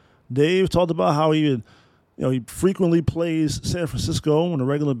Area. Dave talked about how he frequently plays San Francisco on a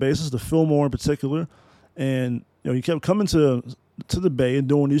regular basis, the Fillmore in particular, and he kept coming to the Bay and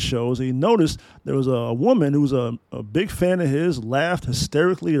doing these shows. He noticed there was a woman who was a big fan of his, laughed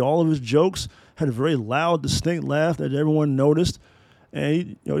hysterically at all of his jokes, had a very loud, distinct laugh that everyone noticed.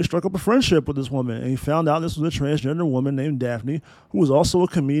 And he struck up a friendship with this woman, and he found out this was a transgender woman named Daphne, who was also a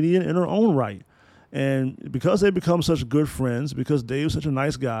comedian in her own right. And because they become such good friends, because Dave's such a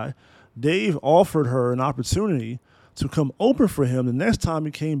nice guy, Dave offered her an opportunity to come open for him the next time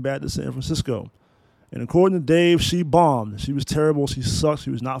he came back to San Francisco. And according to Dave, she bombed. She was terrible. She sucked. She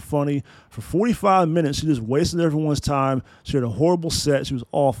was not funny. For 45 minutes, she just wasted everyone's time. She had a horrible set. She was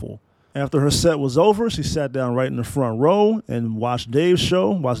awful. After her set was over, she sat down right in the front row and watched Dave's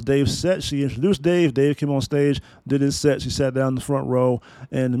show, watched Dave's set. She introduced Dave. Dave came on stage, did his set. She sat down in the front row.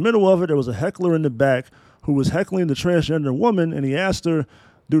 And in the middle of it, there was a heckler in the back who was heckling the transgender woman, and he asked her,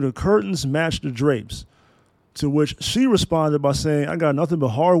 do the curtains match the drapes? To which she responded by saying, I got nothing but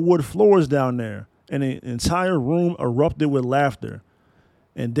hardwood floors down there. And the entire room erupted with laughter.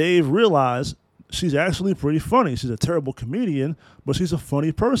 And Dave realized she's actually pretty funny. She's a terrible comedian, but she's a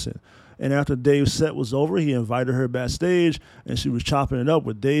funny person. And after Dave's set was over, he invited her backstage, and she was chopping it up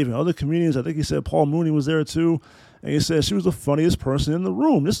with Dave and other comedians. I think he said Paul Mooney was there too. And he said she was the funniest person in the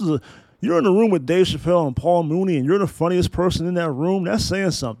room. You're in the room with Dave Chappelle and Paul Mooney, and you're the funniest person in that room. That's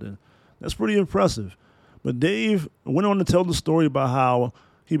saying something. That's pretty impressive. But Dave went on to tell the story about how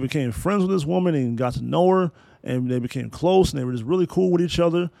he became friends with this woman and got to know her, and they became close, and they were just really cool with each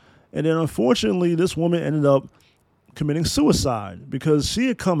other. And then, unfortunately, this woman ended up committing suicide because she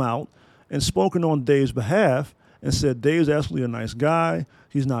had come out and spoken on Dave's behalf and said, Dave's actually a nice guy.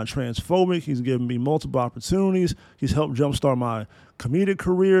 He's not transphobic. He's given me multiple opportunities. He's helped jumpstart my comedic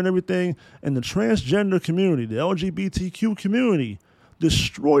career and everything. And the transgender community, the LGBTQ community,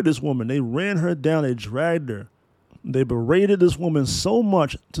 destroyed this woman. They ran her down. They dragged her. They berated this woman so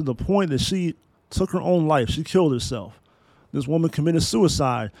much to the point that she took her own life. She killed herself. This woman committed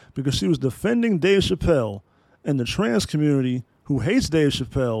suicide because she was defending Dave Chappelle, and the trans community, who hates Dave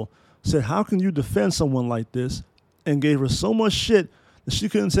Chappelle, said, how can you defend someone like this? And gave her so much shit that she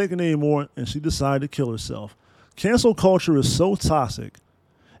couldn't take it anymore, and she decided to kill herself. Cancel culture is so toxic,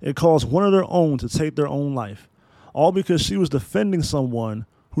 it caused one of their own to take their own life. all because she was defending someone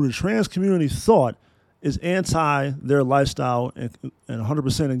who the trans community thought is anti their lifestyle and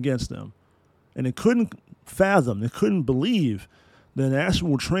 100% against them. And they couldn't fathom, they couldn't believe that an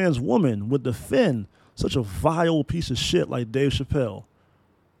actual trans woman would defend such a vile piece of shit like Dave Chappelle.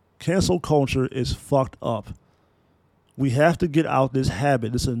 Cancel culture is fucked up. We have to get out this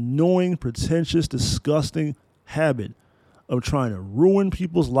habit, this annoying, pretentious, disgusting habit of trying to ruin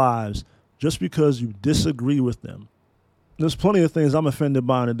people's lives just because you disagree with them. There's plenty of things I'm offended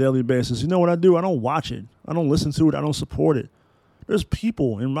by on a daily basis. You know what I do? I don't watch it. I don't listen to it. I don't support it. There's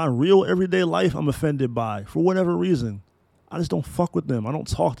people in my real everyday life I'm offended by for whatever reason. I just don't fuck with them. I don't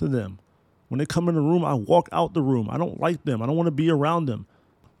talk to them. When they come in the room, I walk out the room. I don't like them. I don't want to be around them.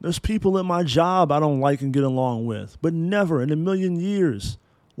 There's people at my job I don't like and get along with, but never in a million years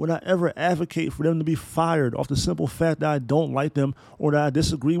would I ever advocate for them to be fired off the simple fact that I don't like them or that I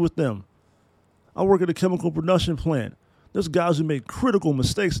disagree with them. I work at a chemical production plant. There's guys who make critical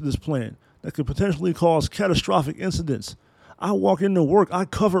mistakes at this plant that could potentially cause catastrophic incidents. I walk into work, I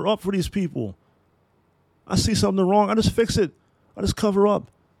cover up for these people. I see something wrong, I just fix it. I just cover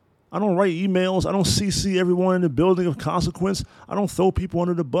up. I don't write emails. I don't CC everyone in the building of consequence. I don't throw people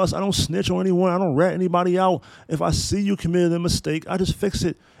under the bus. I don't snitch on anyone. I don't rat anybody out. If I see you committed a mistake, I just fix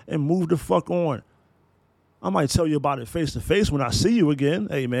it and move the fuck on. I might tell you about it face to face when I see you again.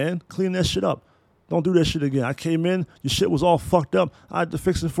 Hey, man, clean that shit up. Don't do that shit again. I came in, your shit was all fucked up. I had to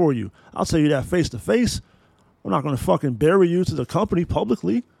fix it for you. I'll tell you that face to face. I'm not going to fucking bury you to the company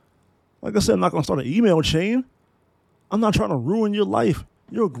publicly. Like I said, I'm not going to start an email chain. I'm not trying to ruin your life.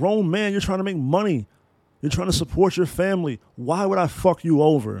 You're a grown man. You're trying to make money. You're trying to support your family. Why would I fuck you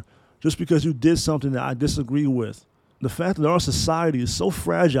over just because you did something that I disagree with? The fact that our society is so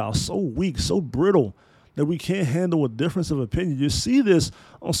fragile, so weak, so brittle that we can't handle a difference of opinion. You see this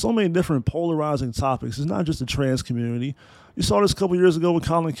on so many different polarizing topics. It's not just the trans community. You saw this a couple years ago with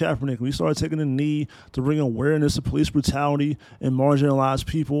Colin Kaepernick. We started taking a knee to bring awareness to police brutality and marginalized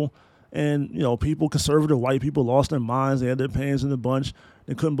people. And, you know, people, conservative white people, lost their minds. They had their pants in a bunch.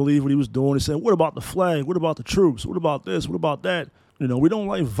 They couldn't believe what he was doing. They said, what about the flag? What about the troops? What about this? What about that? You know, we don't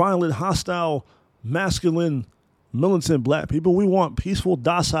like violent, hostile, masculine, militant black people. We want peaceful,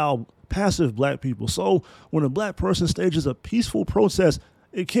 docile, passive black people. So when a black person stages a peaceful protest,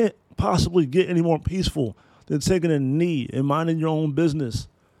 it can't possibly get any more peaceful than taking a knee and minding your own business.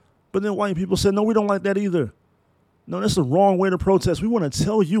 But then white people said, no, we don't like that either. No, that's the wrong way to protest. We want to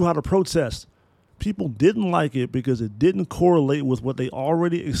tell you how to protest. People didn't like it because it didn't correlate with what they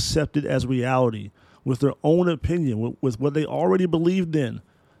already accepted as reality, with their own opinion, with what they already believed in.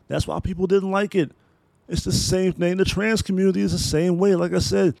 That's why people didn't like it. It's the same thing. The trans community is the same way. Like I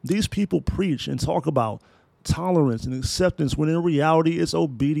said, these people preach and talk about tolerance and acceptance when in reality it's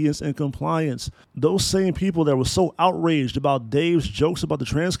obedience and compliance. Those same people that were so outraged about Dave's jokes about the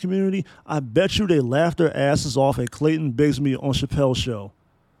trans community, I bet you they laughed their asses off at Clayton Bigsby on Chappelle's show.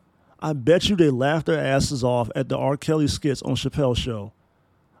 I bet you they laughed their asses off at the R. Kelly skits on Chappelle's show.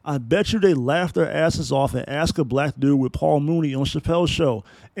 I bet you they laughed their asses off at Ask a Black Dude with Paul Mooney on Chappelle's show.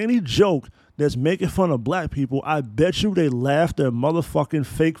 Any joke that's making fun of black people, I bet you they laughed their motherfucking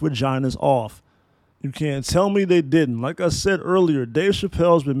fake vaginas off. You can't tell me they didn't. Like I said earlier, Dave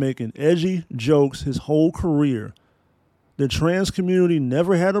Chappelle's been making edgy jokes his whole career. The trans community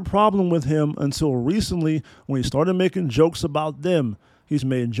never had a problem with him until recently when he started making jokes about them. He's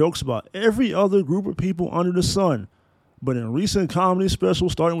made jokes about every other group of people under the sun. But in recent comedy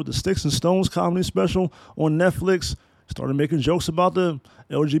specials, starting with the Sticks and Stones comedy special on Netflix, started making jokes about the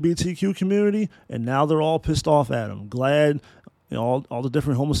LGBTQ community, and now they're all pissed off at him. Glad, you know, all the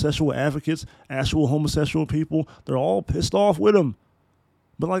different homosexual advocates, actual homosexual people, they're all pissed off with him.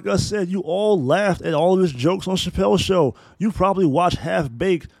 But like I said, you all laughed at all of his jokes on Chappelle's show. You probably watched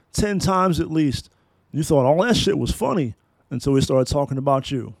Half-Baked 10 times at least. You thought all that shit was funny until we started talking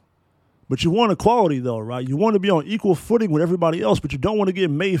about you. But you want equality though, right? You want to be on equal footing with everybody else, but you don't want to get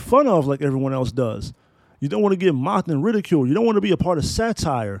made fun of like everyone else does. You don't want to get mocked and ridiculed. You don't want to be a part of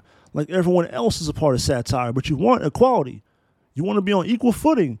satire like everyone else is a part of satire, but you want equality. You want to be on equal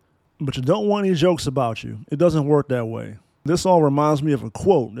footing, but you don't want any jokes about you. It doesn't work that way. This all reminds me of a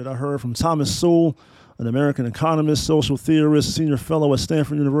quote that I heard from Thomas Sowell, an American economist, social theorist, senior fellow at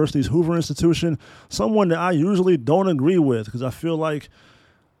Stanford University's Hoover Institution, someone that I usually don't agree with because I feel like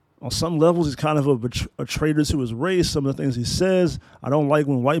on some levels he's kind of a traitor to his race, some of the things he says. I don't like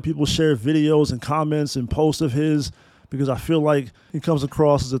when white people share videos and comments and posts of his because I feel like he comes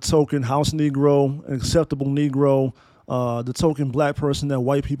across as a token house Negro, an acceptable Negro, the token black person that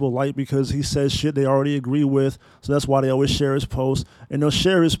white people like because he says shit they already agree with. So that's why they always share his post. And they'll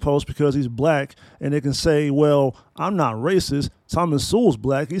share his post because he's black. And they can say, well, I'm not racist. Thomas Sowell's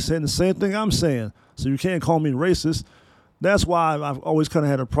black. He's saying the same thing I'm saying. So you can't call me racist. That's why I've always kind of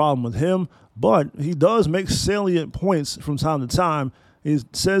had a problem with him. But he does make salient points from time to time. He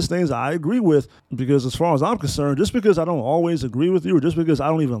says things I agree with because as far as I'm concerned, just because I don't always agree with you or just because I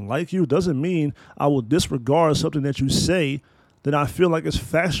don't even like you doesn't mean I will disregard something that you say that I feel like is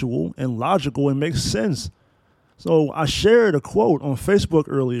factual and logical and makes sense. So I shared a quote on Facebook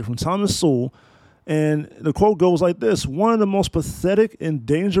earlier from Thomas Sowell, and the quote goes like this: "One of the most pathetic and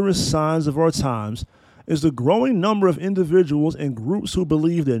dangerous signs of our times is the growing number of individuals and groups who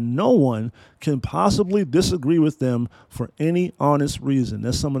believe that no one can possibly disagree with them for any honest reason."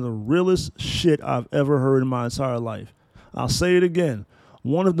 That's some of the realest shit I've ever heard in my entire life. I'll say it again.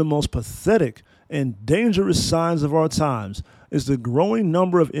 One of the most pathetic and dangerous signs of our times is the growing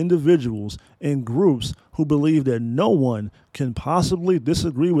number of individuals and groups who believe that no one can possibly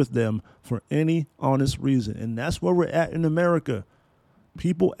disagree with them for any honest reason. And that's where we're at in America.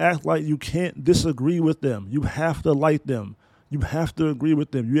 People act like you can't disagree with them. You have to like them. You have to agree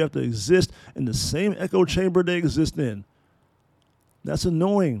with them. You have to exist in the same echo chamber they exist in. That's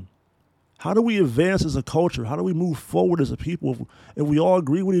annoying. How do we advance as a culture? How do we move forward as a people if we all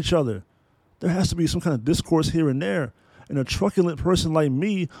agree with each other? There has to be some kind of discourse here and there. And a truculent person like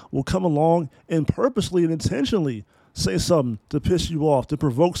me will come along and purposely and intentionally say something to piss you off, to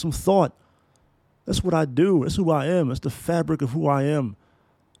provoke some thought. That's what I do. That's who I am. That's the fabric of who I am.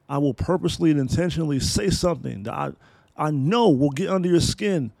 I will purposely and intentionally say something that I know will get under your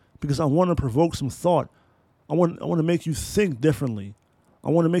skin because I want to provoke some thought. I want to make you think differently. I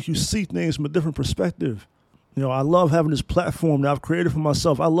want to make you see things from a different perspective. You know, I love having this platform that I've created for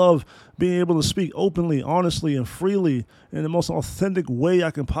myself. I love being able to speak openly, honestly, and freely in the most authentic way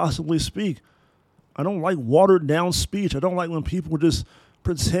I can possibly speak. I don't like watered down speech. I don't like when people just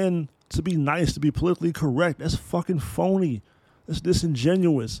pretend to be nice, to be politically correct. That's fucking phony. That's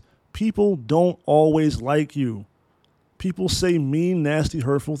disingenuous. People don't always like you. People say mean, nasty,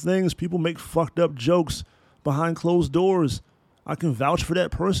 hurtful things. People make fucked up jokes behind closed doors. I can vouch for that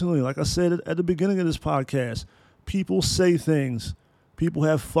personally. Like I said at the beginning of this podcast, people say things. People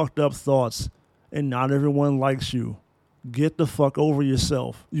have fucked up thoughts, and not everyone likes you. Get the fuck over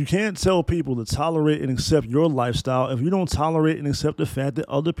yourself. You can't tell people to tolerate and accept your lifestyle if you don't tolerate and accept the fact that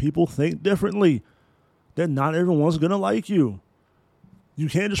other people think differently, that not everyone's going to like you. You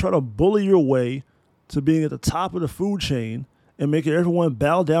can't just try to bully your way to being at the top of the food chain and making everyone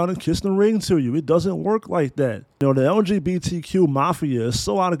bow down and kiss the ring to you. It doesn't work like that. You know, the LGBTQ mafia is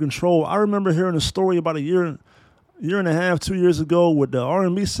so out of control. I remember hearing a story about a year and a half, 2 years ago, where the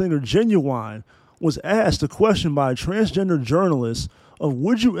R&B singer Genuine was asked a question by a transgender journalist of,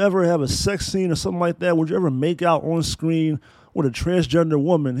 would you ever have a sex scene or something like that? Would you ever make out on screen with a transgender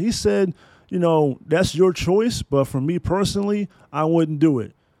woman? He said, you know, that's your choice, but for me personally, I wouldn't do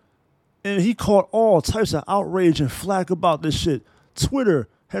it. And he caught all types of outrage and flack about this shit. Twitter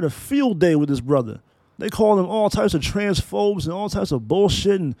had a field day with this brother. They called him all types of transphobes and all types of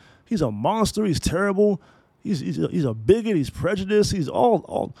bullshit, and he's a monster, he's terrible, he's a bigot, he's prejudiced, he's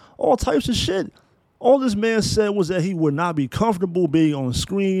all types of shit. All this man said was that he would not be comfortable being on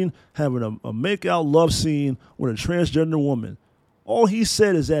screen, having a make-out love scene with a transgender woman. All he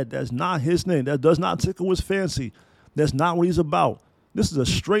said is that that's not his name. That does not tickle his fancy. That's not what he's about. This is a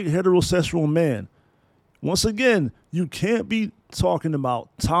straight heterosexual man. Once again, you can't be talking about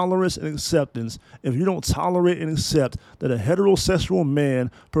tolerance and acceptance if you don't tolerate and accept that a heterosexual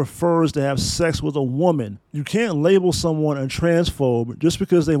man prefers to have sex with a woman. You can't label someone a transphobe just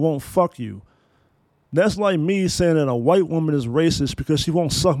because they won't fuck you. That's like me saying that a white woman is racist because she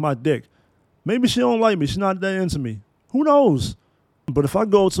won't suck my dick. Maybe she don't like me. She's not that into me. Who knows? But if I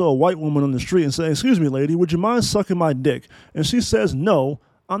go to a white woman on the street and say, excuse me, lady, would you mind sucking my dick? And she says no,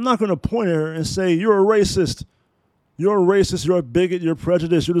 I'm not going to point at her and say, you're a racist. You're a racist, you're a bigot, you're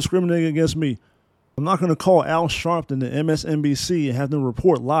prejudiced, you're discriminating against me. I'm not going to call Al Sharpton to MSNBC and have them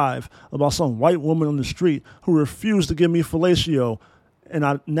report live about some white woman on the street who refused to give me fellatio, and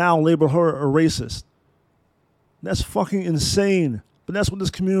I now label her a racist. That's fucking insane. But that's what this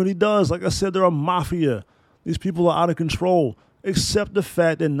community does. Like I said, they're a mafia. These people are out of control. Accept the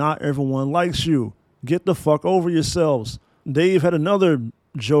fact that not everyone likes you. Get the fuck over yourselves. Dave had another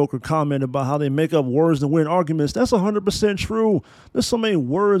joke or comment about how they make up words to win arguments. That's 100% true. There's so many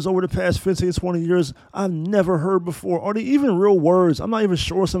words over the past 15, 20 years I've never heard before. Are they even real words? I'm not even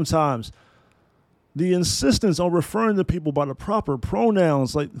sure sometimes. The insistence on referring to people by the proper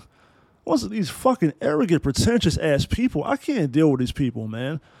pronouns, like, What's these fucking arrogant, pretentious ass people? I can't deal with these people,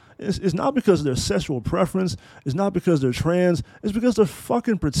 man. It's not because of their sexual preference. It's not because they're trans. It's because they're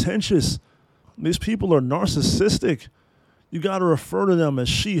fucking pretentious. These people are narcissistic. You got to refer to them as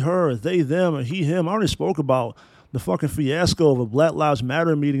she, her, they, them, or he, him. I already spoke about the fucking fiasco of a Black Lives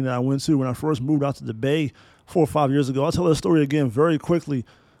Matter meeting that I went to when I first moved out to the Bay 4 or 5 years ago. I'll tell that story again very quickly.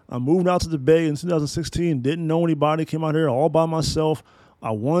 I moved out to the Bay in 2016, didn't know anybody, came out here all by myself.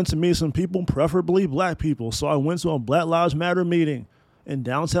 I wanted to meet some people, preferably black people. So I went to a Black Lives Matter meeting in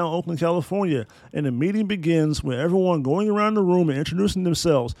downtown Oakland, California. And the meeting begins with everyone going around the room and introducing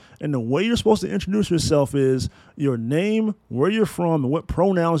themselves. And the way you're supposed to introduce yourself is your name, where you're from, and what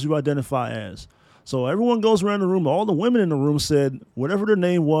pronouns you identify as. So everyone goes around the room. All the women in the room said whatever their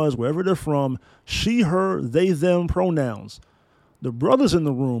name was, wherever they're from, she, her, they, them pronouns. The brothers in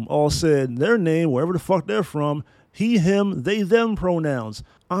the room all said their name, wherever the fuck they're from, he, him, they, them pronouns.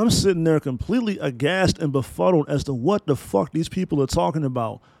 I'm sitting there completely aghast and befuddled as to what the fuck these people are talking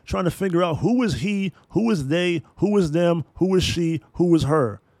about, trying to figure out who is he, who is they, who is them, who is she, who is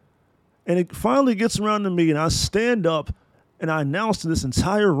her. And it finally gets around to me, and I stand up and I announce to this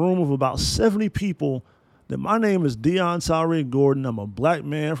entire room of about 70 people that my name is Dion Tyree Gordon. I'm a black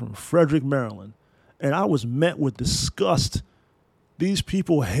man from Frederick, Maryland. And I was met with disgust. These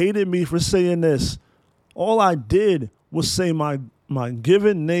people hated me for saying this. All I did was say my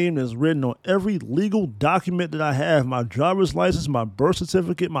given name is written on every legal document that I have, my driver's license, my birth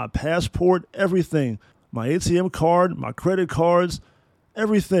certificate, my passport, everything, my ATM card, my credit cards,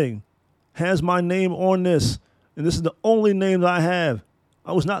 everything has my name on this. And this is the only name that I have.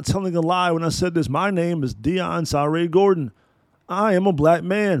 I was not telling a lie when I said this. My name is Dion Tyree Gordon. I am a black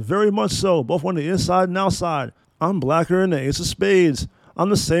man, very much so, both on the inside and outside. I'm blacker than the ace of spades. I'm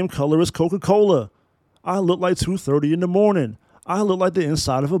the same color as Coca-Cola. I look like 2:30 in the morning. I look like the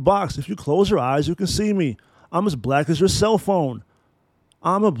inside of a box. If you close your eyes, you can see me. I'm as black as your cell phone.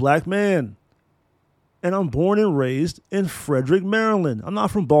 I'm a black man. And I'm born and raised in Frederick, Maryland. I'm not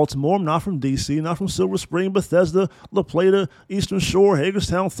from Baltimore. I'm not from D.C., not from Silver Spring, Bethesda, La Plata, Eastern Shore,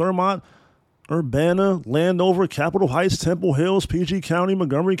 Hagerstown, Thurmont, Urbana, Landover, Capitol Heights, Temple Hills, PG County,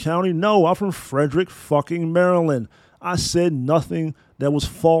 Montgomery County. No, I'm from Frederick fucking Maryland. I said nothing that was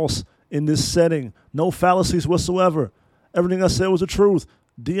false in this setting. No fallacies whatsoever. Everything I said was the truth.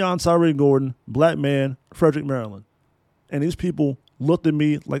 Dion Tyree Gordon, black man, Frederick, Maryland. And these people looked at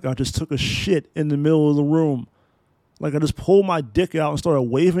me like I just took a shit in the middle of the room. Like I just pulled my dick out and started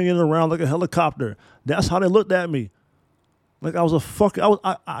waving it around like a helicopter. That's how they looked at me. Like I was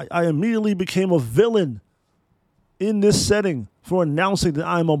I immediately became a villain in this setting for announcing that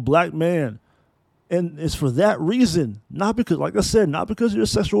I'm a black man. And it's for that reason, not because, like I said, not because of your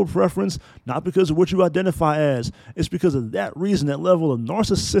sexual preference, not because of what you identify as. It's because of that reason, that level of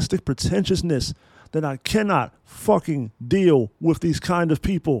narcissistic pretentiousness, that I cannot fucking deal with these kind of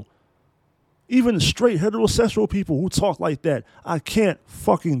people. Even straight heterosexual people who talk like that, I can't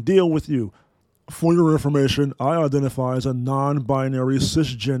fucking deal with you. For your information, I identify as a non-binary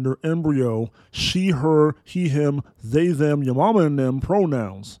cisgender embryo, she, her, he, him, they, them, your mama and them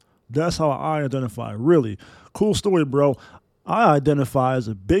pronouns. That's how I identify, really. Cool story, bro. I identify as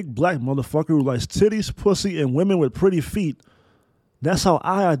a big black motherfucker who likes titties, pussy, and women with pretty feet. That's how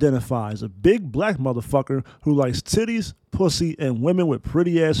I identify as a big black motherfucker who likes titties, pussy, and women with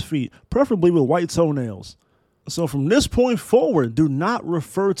pretty-ass feet, preferably with white toenails. So from this point forward, do not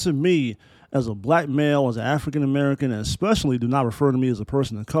refer to me as a black male, as an African American, and especially do not refer to me as a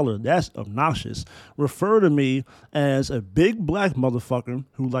person of color. That's obnoxious. Refer to me as a big black motherfucker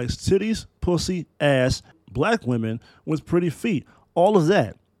who likes titties, pussy, ass, black women with pretty feet. All of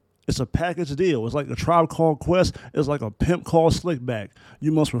that. It's a package deal. It's like a Tribe Called Quest. It's like a pimp called Slickback.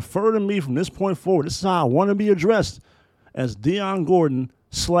 You must refer to me from this point forward. This is how I want to be addressed, as Dion Gordon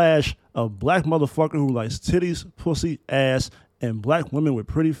 / a black motherfucker who likes titties, pussy, ass, and black women with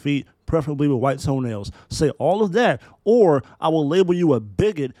pretty feet, preferably with white toenails. Say all of that, or I will label you a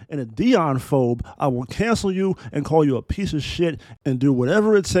bigot and a Dion-phobe. I will cancel you and call you a piece of shit and do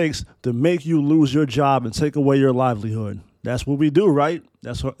whatever it takes to make you lose your job and take away your livelihood. That's what we do, right?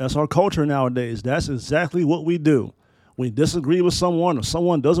 That's our culture nowadays. That's exactly what we do. We disagree with someone, or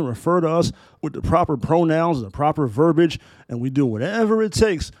someone doesn't refer to us with the proper pronouns and the proper verbiage, and we do whatever it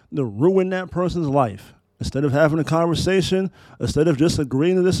takes to ruin that person's life. Instead of having a conversation, instead of just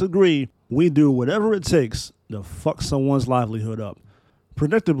agreeing to disagree, we do whatever it takes to fuck someone's livelihood up.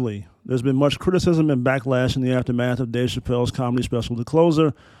 Predictably, there's been much criticism and backlash in the aftermath of Dave Chappelle's comedy special, The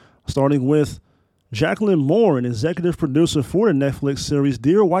Closer, starting with Jacqueline Moore, an executive producer for the Netflix series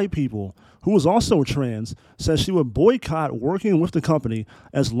Dear White People, who is also trans, says she would boycott working with the company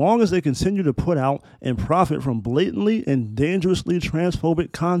as long as they continue to put out and profit from blatantly and dangerously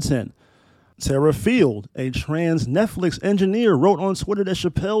transphobic content. Tara Field, a trans Netflix engineer, wrote on Twitter that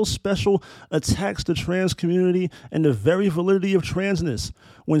Chappelle's special attacks the trans community and the very validity of transness.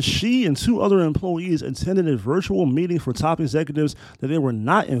 When she and 2 other employees attended a virtual meeting for top executives that they were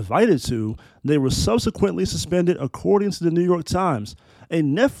not invited to, they were subsequently suspended, according to the New York Times. A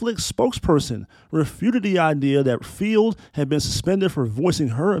Netflix spokesperson refuted the idea that Field had been suspended for voicing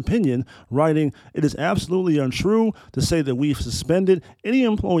her opinion, writing, "It is absolutely untrue to say that we've suspended any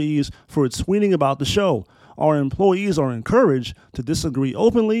employees for tweeting about the show. Our employees are encouraged to disagree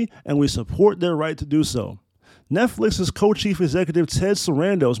openly, and we support their right to do so." Netflix's co-chief executive Ted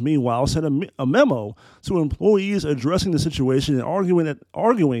Sarandos, meanwhile, sent a memo to employees addressing the situation and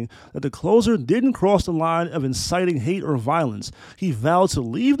arguing that the closer didn't cross the line of inciting hate or violence. He vowed to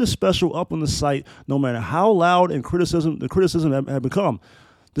leave the special up on the site no matter how loud and the criticism had become.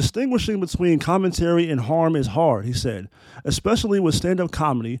 "Distinguishing between commentary and harm is hard," he said, "especially with stand-up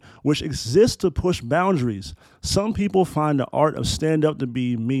comedy, which exists to push boundaries. Some people find the art of stand-up to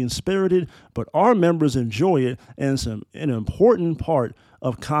be mean-spirited, but our members enjoy it, and it's an important part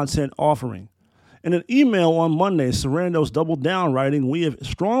of content offering." In an email on Monday, Sarandos doubled down, writing, "We have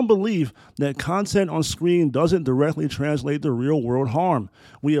strong belief that content on screen doesn't directly translate to real-world harm.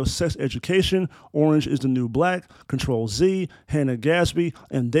 We have Sex Education, Orange is the New Black, Control Z, Hannah Gadsby,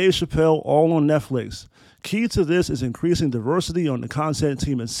 and Dave Chappelle all on Netflix. Key to this is increasing diversity on the content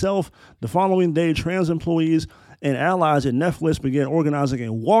team itself. The following day, trans employees and allies at Netflix began organizing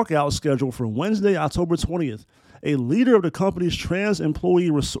a walkout schedule for Wednesday, October 20th. A leader of the company's trans employee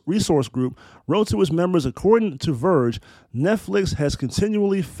resource group wrote to its members, according to Verge, "Netflix has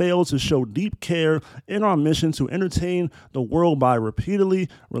continually failed to show deep care in our mission to entertain the world by repeatedly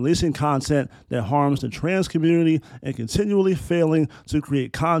releasing content that harms the trans community and continually failing to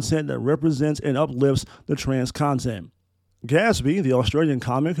create content that represents and uplifts the trans content." Gadsby, the Australian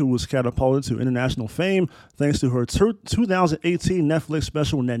comic who was catapulted to international fame thanks to her 2018 Netflix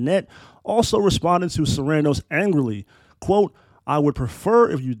special Nanette, also responded to Sarandos angrily. Quote, "I would prefer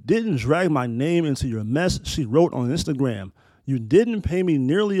if you didn't drag my name into your mess," she wrote on Instagram. "You didn't pay me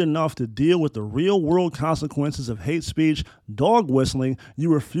nearly enough to deal with the real-world consequences of hate speech, dog whistling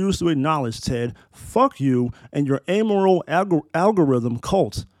you refuse to acknowledge, Ted. Fuck you and your amoral algorithm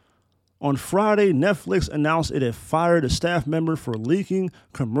cult." On Friday, Netflix announced it had fired a staff member for leaking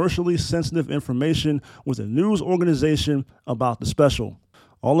commercially sensitive information with a news organization about the special.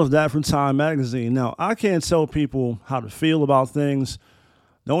 All of that from Time Magazine. Now, I can't tell people how to feel about things.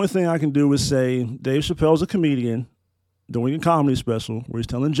 The only thing I can do is say Dave Chappelle's a comedian doing a comedy special where he's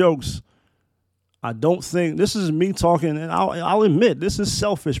telling jokes. I don't think, this is me talking, and I'll admit, this is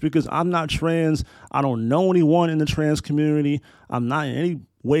selfish because I'm not trans. I don't know anyone in the trans community. I'm not in any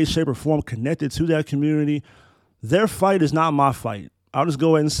way, shape, or form connected to that community. Their fight is not my fight. I'll just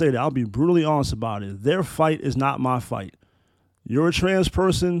go ahead and say that. I'll be brutally honest about it. Their fight is not my fight. You're a trans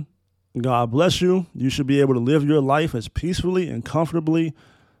person. God bless you. You should be able to live your life as peacefully and comfortably,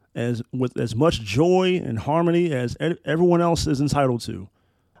 with as much joy and harmony as everyone else is entitled to.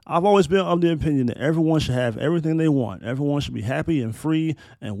 I've always been of the opinion that everyone should have everything they want. Everyone should be happy and free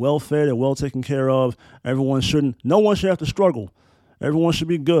and well-fed and well taken care of. No one should have to struggle. Everyone should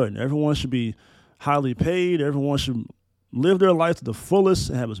be good. Everyone should be highly paid. Everyone should live their life to the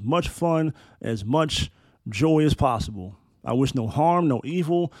fullest and have as much fun, as much joy as possible. I wish no harm, no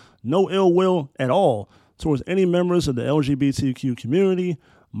evil, no ill will at all towards any members of the LGBTQ community.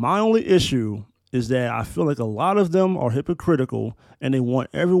 My only issue is that I feel like a lot of them are hypocritical and they want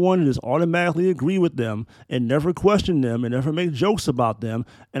everyone to just automatically agree with them and never question them and never make jokes about them.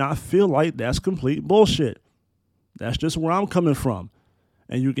 And I feel like that's complete bullshit. That's just where I'm coming from.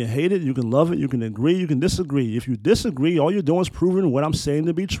 And you can hate it, you can love it, you can agree, you can disagree. If you disagree, all you're doing is proving what I'm saying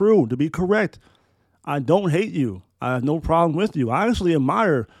to be true, to be correct. I don't hate you. I have no problem with you. I actually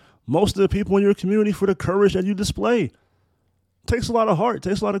admire most of the people in your community for the courage that you display. It takes a lot of heart, it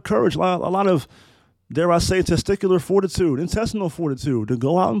takes a lot of courage, a lot of, dare I say, testicular fortitude, intestinal fortitude to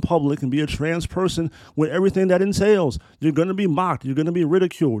go out in public and be a trans person with everything that entails. You're going to be mocked. You're going to be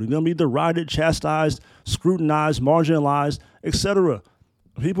ridiculed. You're going to be derided, chastised, scrutinized, marginalized, etc.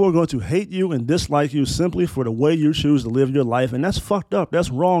 People are going to hate you and dislike you simply for the way you choose to live your life. And that's fucked up. That's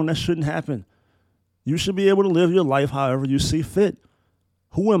wrong. That shouldn't happen. You should be able to live your life however you see fit.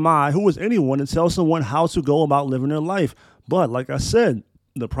 Who am I? Who is anyone to tell someone how to go about living their life? But like I said,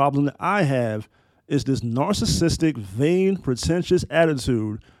 the problem that I have is this narcissistic, vain, pretentious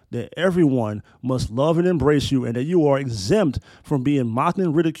attitude that everyone must love and embrace you and that you are exempt from being mocked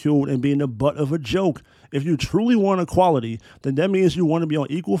and ridiculed and being the butt of a joke. If you truly want equality, then that means you want to be on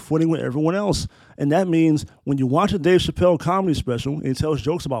equal footing with everyone else. And that means when you watch a Dave Chappelle comedy special and he tells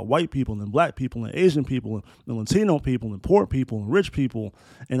jokes about white people and black people and Asian people and Latino people and poor people and rich people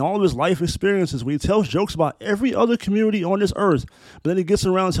and all of his life experiences, when he tells jokes about every other community on this earth, but then he gets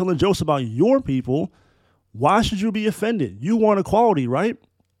around telling jokes about your people, why should you be offended? You want equality, right?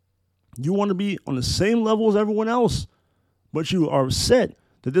 You want to be on the same level as everyone else, but you are upset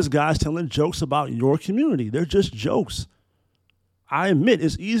that this guy's telling jokes about your community. They're just jokes. I admit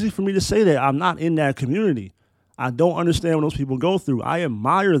it's easy for me to say that. I'm not in that community. I don't understand what those people go through. I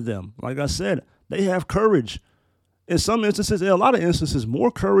admire them. Like I said, they have courage. In some instances, in a lot of instances,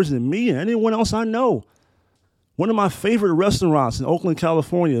 more courage than me and anyone else I know. One of my favorite restaurants in Oakland,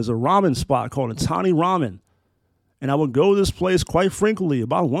 California is a ramen spot called Atani Ramen. And I would go to this place quite frequently,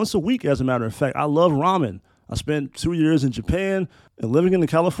 about once a week, as a matter of fact. I love ramen. I spent 2 years in Japan, and living in the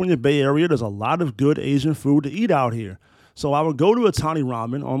California Bay Area, there's a lot of good Asian food to eat out here. So I would go to Atani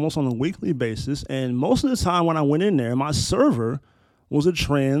Ramen almost on a weekly basis, and most of the time when I went in there, my server was a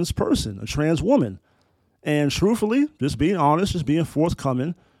trans person, a trans woman. And truthfully, just being honest, just being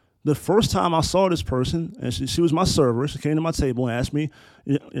forthcoming, the first time I saw this person, and she was my server, she came to my table and asked me,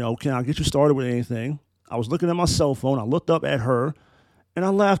 can I get you started with anything? I was looking at my cell phone, I looked up at her, and I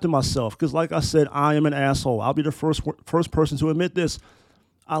laughed at myself because, like I said, I am an asshole. I'll be the first person to admit this.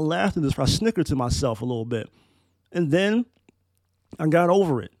 I laughed at this. I snickered to myself a little bit. And then I got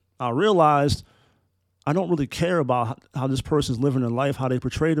over it. I realized I don't really care about how this person's living their life, how they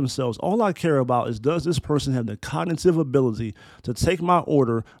portray themselves. All I care about is, does this person have the cognitive ability to take my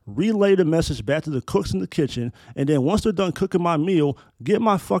order, relay the message back to the cooks in the kitchen, and then once they're done cooking my meal, get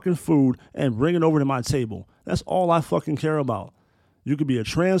my fucking food and bring it over to my table. That's all I fucking care about. You could be a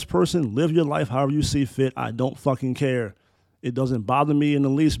trans person, live your life however you see fit. I don't fucking care. It doesn't bother me in the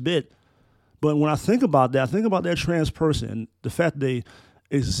least bit. But when I think about that, I think about that trans person and the fact that they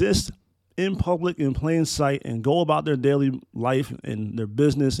exist in public, in plain sight, and go about their daily life and their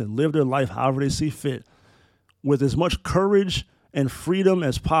business and live their life however they see fit with as much courage and freedom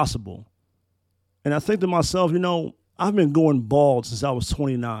as possible. And I think to myself, I've been going bald since I was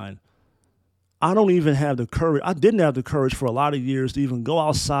 29. I don't even have the courage. I didn't have the courage for a lot of years to even go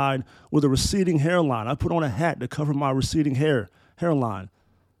outside with a receding hairline. I put on a hat to cover my receding hairline.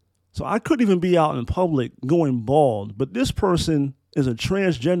 So I couldn't even be out in public going bald. But this person is a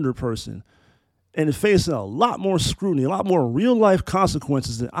transgender person and is facing a lot more scrutiny, a lot more real life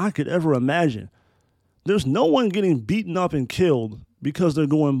consequences than I could ever imagine. There's no one getting beaten up and killed because they're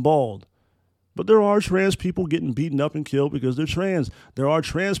going bald. But there are trans people getting beaten up and killed because they're trans. There are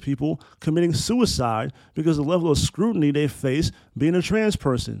trans people committing suicide because of the level of scrutiny they face being a trans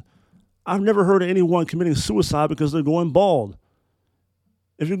person. I've never heard of anyone committing suicide because they're going bald.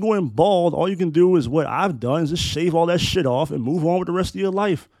 If you're going bald, all you can do is what I've done, is just shave all that shit off and move on with the rest of your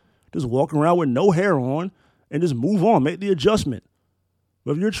life. Just walk around with no hair on and just move on, make the adjustment.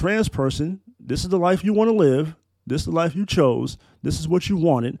 But if you're a trans person, this is the life you want to live. This is the life you chose. This is what you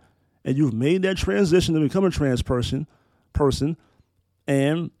wanted. And you've made that transition to become a trans person,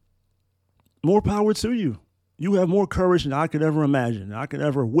 and more power to you. You have more courage than I could ever imagine, I could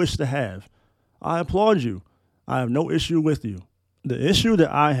ever wish to have. I applaud you. I have no issue with you. The issue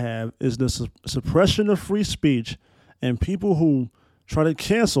that I have is the suppression of free speech and people who try to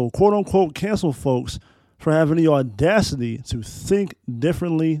cancel, quote unquote, cancel folks for having the audacity to think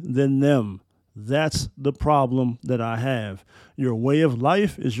differently than them. That's the problem that I have. Your way of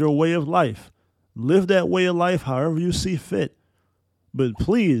life is your way of life. Live that way of life however you see fit. But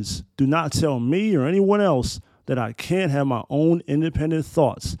please do not tell me or anyone else that I can't have my own independent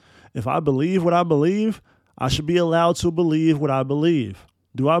thoughts. If I believe what I believe, I should be allowed to believe what I believe.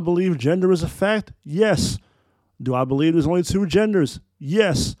 Do I believe gender is a fact? Yes. Do I believe there's only two genders?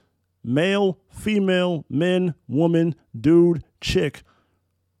 Yes. Male, female, men, woman, dude, chick.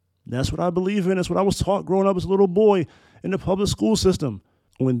 That's what I believe in. That's what I was taught growing up as a little boy in the public school system.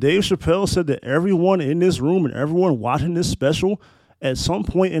 When Dave Chappelle said that everyone in this room and everyone watching this special at some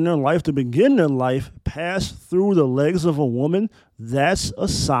point in their life to begin their life passed through the legs of a woman, that's a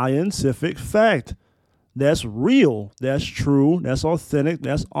scientific fact. That's real. That's true. That's authentic.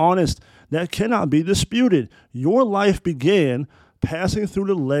 That's honest. That cannot be disputed. Your life began passing through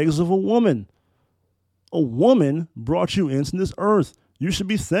the legs of a woman. A woman brought you into this earth. You should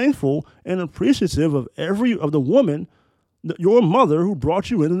be thankful and appreciative of the woman, your mother, who brought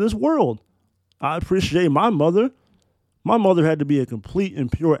you into this world. I appreciate my mother. My mother had to be a complete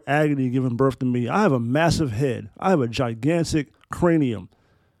and pure agony giving birth to me. I have a massive head. I have a gigantic cranium.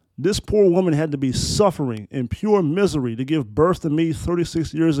 This poor woman had to be suffering in pure misery to give birth to me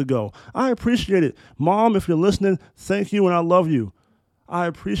 36 years ago. I appreciate it. Mom, if you're listening, thank you and I love you. I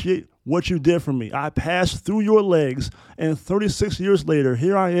appreciate what you did for me. I passed through your legs, and 36 years later,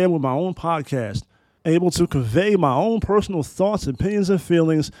 here I am with my own podcast, able to convey my own personal thoughts, opinions, and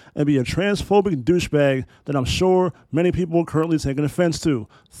feelings, and be a transphobic douchebag that I'm sure many people are currently taking offense to.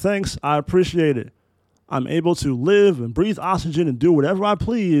 Thanks, I appreciate it. I'm able to live and breathe oxygen and do whatever I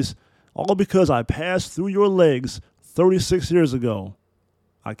please, all because I passed through your legs 36 years ago.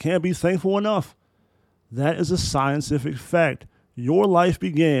 I can't be thankful enough. That is a scientific fact. Your life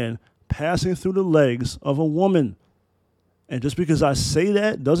began passing through the legs of a woman. And just because I say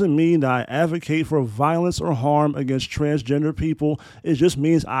that doesn't mean that I advocate for violence or harm against transgender people. It just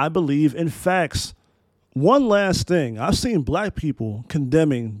means I believe in facts. One last thing. I've seen black people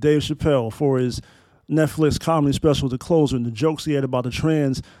condemning Dave Chappelle for his Netflix comedy special, The Closer, and the jokes he had about the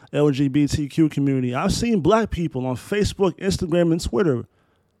trans LGBTQ community. I've seen black people on Facebook, Instagram, and Twitter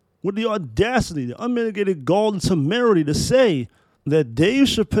with the audacity, the unmitigated gall and temerity to say that Dave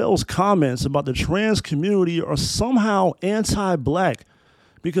Chappelle's comments about the trans community are somehow anti-black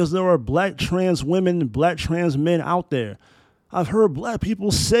because there are black trans women and black trans men out there. I've heard black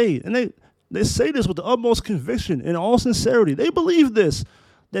people say, and they say this with the utmost conviction, in all sincerity. They believe this,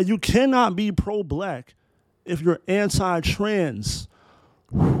 that you cannot be pro-black if you're anti-trans.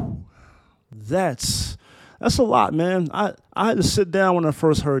 That's a lot, man. I had to sit down when I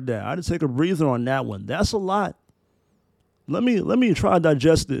first heard that. I had to take a breather on that one. That's a lot. Let me try to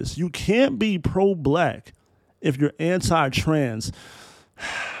digest this. You can't be pro-black if you're anti-trans.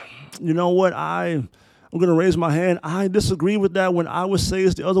 You know what? I'm going to raise my hand. I disagree with that when I would say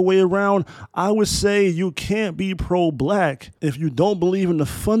it's the other way around. I would say you can't be pro-black if you don't believe in the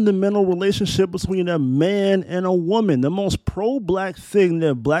fundamental relationship between a man and a woman. The most pro-black thing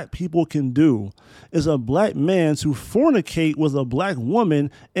that black people can do is a black man to fornicate with a black woman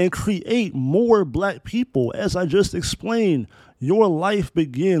and create more black people. As I just explained, your life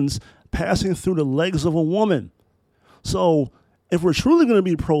begins passing through the legs of a woman. So if we're truly going to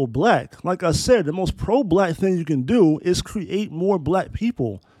be pro-black, like I said, the most pro-black thing you can do is create more black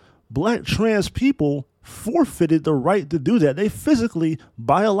people. Black trans people forfeited the right to do that. They physically,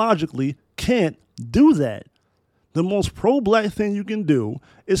 biologically can't do that. The most pro-black thing you can do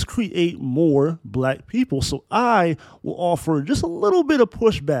is create more black people. So I will offer just a little bit of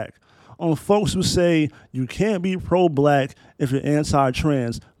pushback on folks who say you can't be pro-black if you're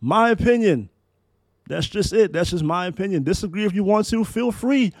anti-trans. My opinion. That's just it. That's just my opinion. Disagree if you want to. Feel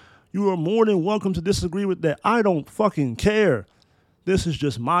free. You are more than welcome to disagree with that. I don't fucking care. This is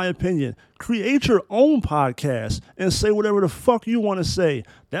just my opinion. Create your own podcast and say whatever the fuck you want to say.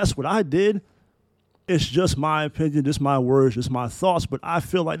 That's what I did. It's just my opinion, just my words, just my thoughts. But I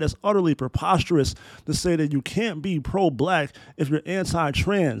feel like that's utterly preposterous to say that you can't be pro-black if you're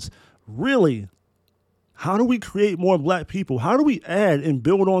anti-trans. Really? How do we create more black people? How do we add and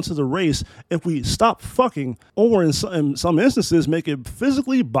build onto the race if we stop fucking, or in some instances make it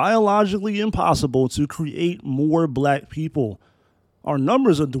physically, biologically impossible to create more black people? Our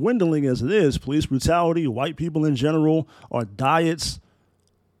numbers are dwindling as it is. Police brutality, white people in general, our diets,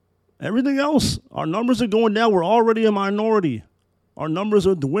 everything else. Our numbers are going down. We're already a minority. Our numbers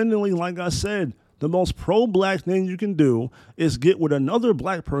are dwindling, like I said. The most pro-black thing you can do is get with another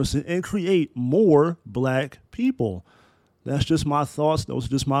black person and create more black people. That's just my thoughts. Those are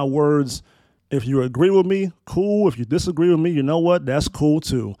just my words. If you agree with me, cool. If you disagree with me, you know what? That's cool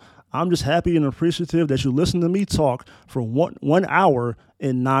too. I'm just happy and appreciative that you listen to me talk for 1 hour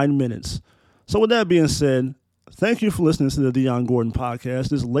and 9 minutes. So with that being said, thank you for listening to the Dion Gordon Podcast,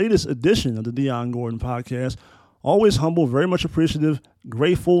 this latest edition of the Dion Gordon Podcast. Always humble, very much appreciative,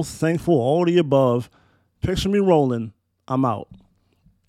 grateful, thankful, all the above. Picture me rolling. I'm out.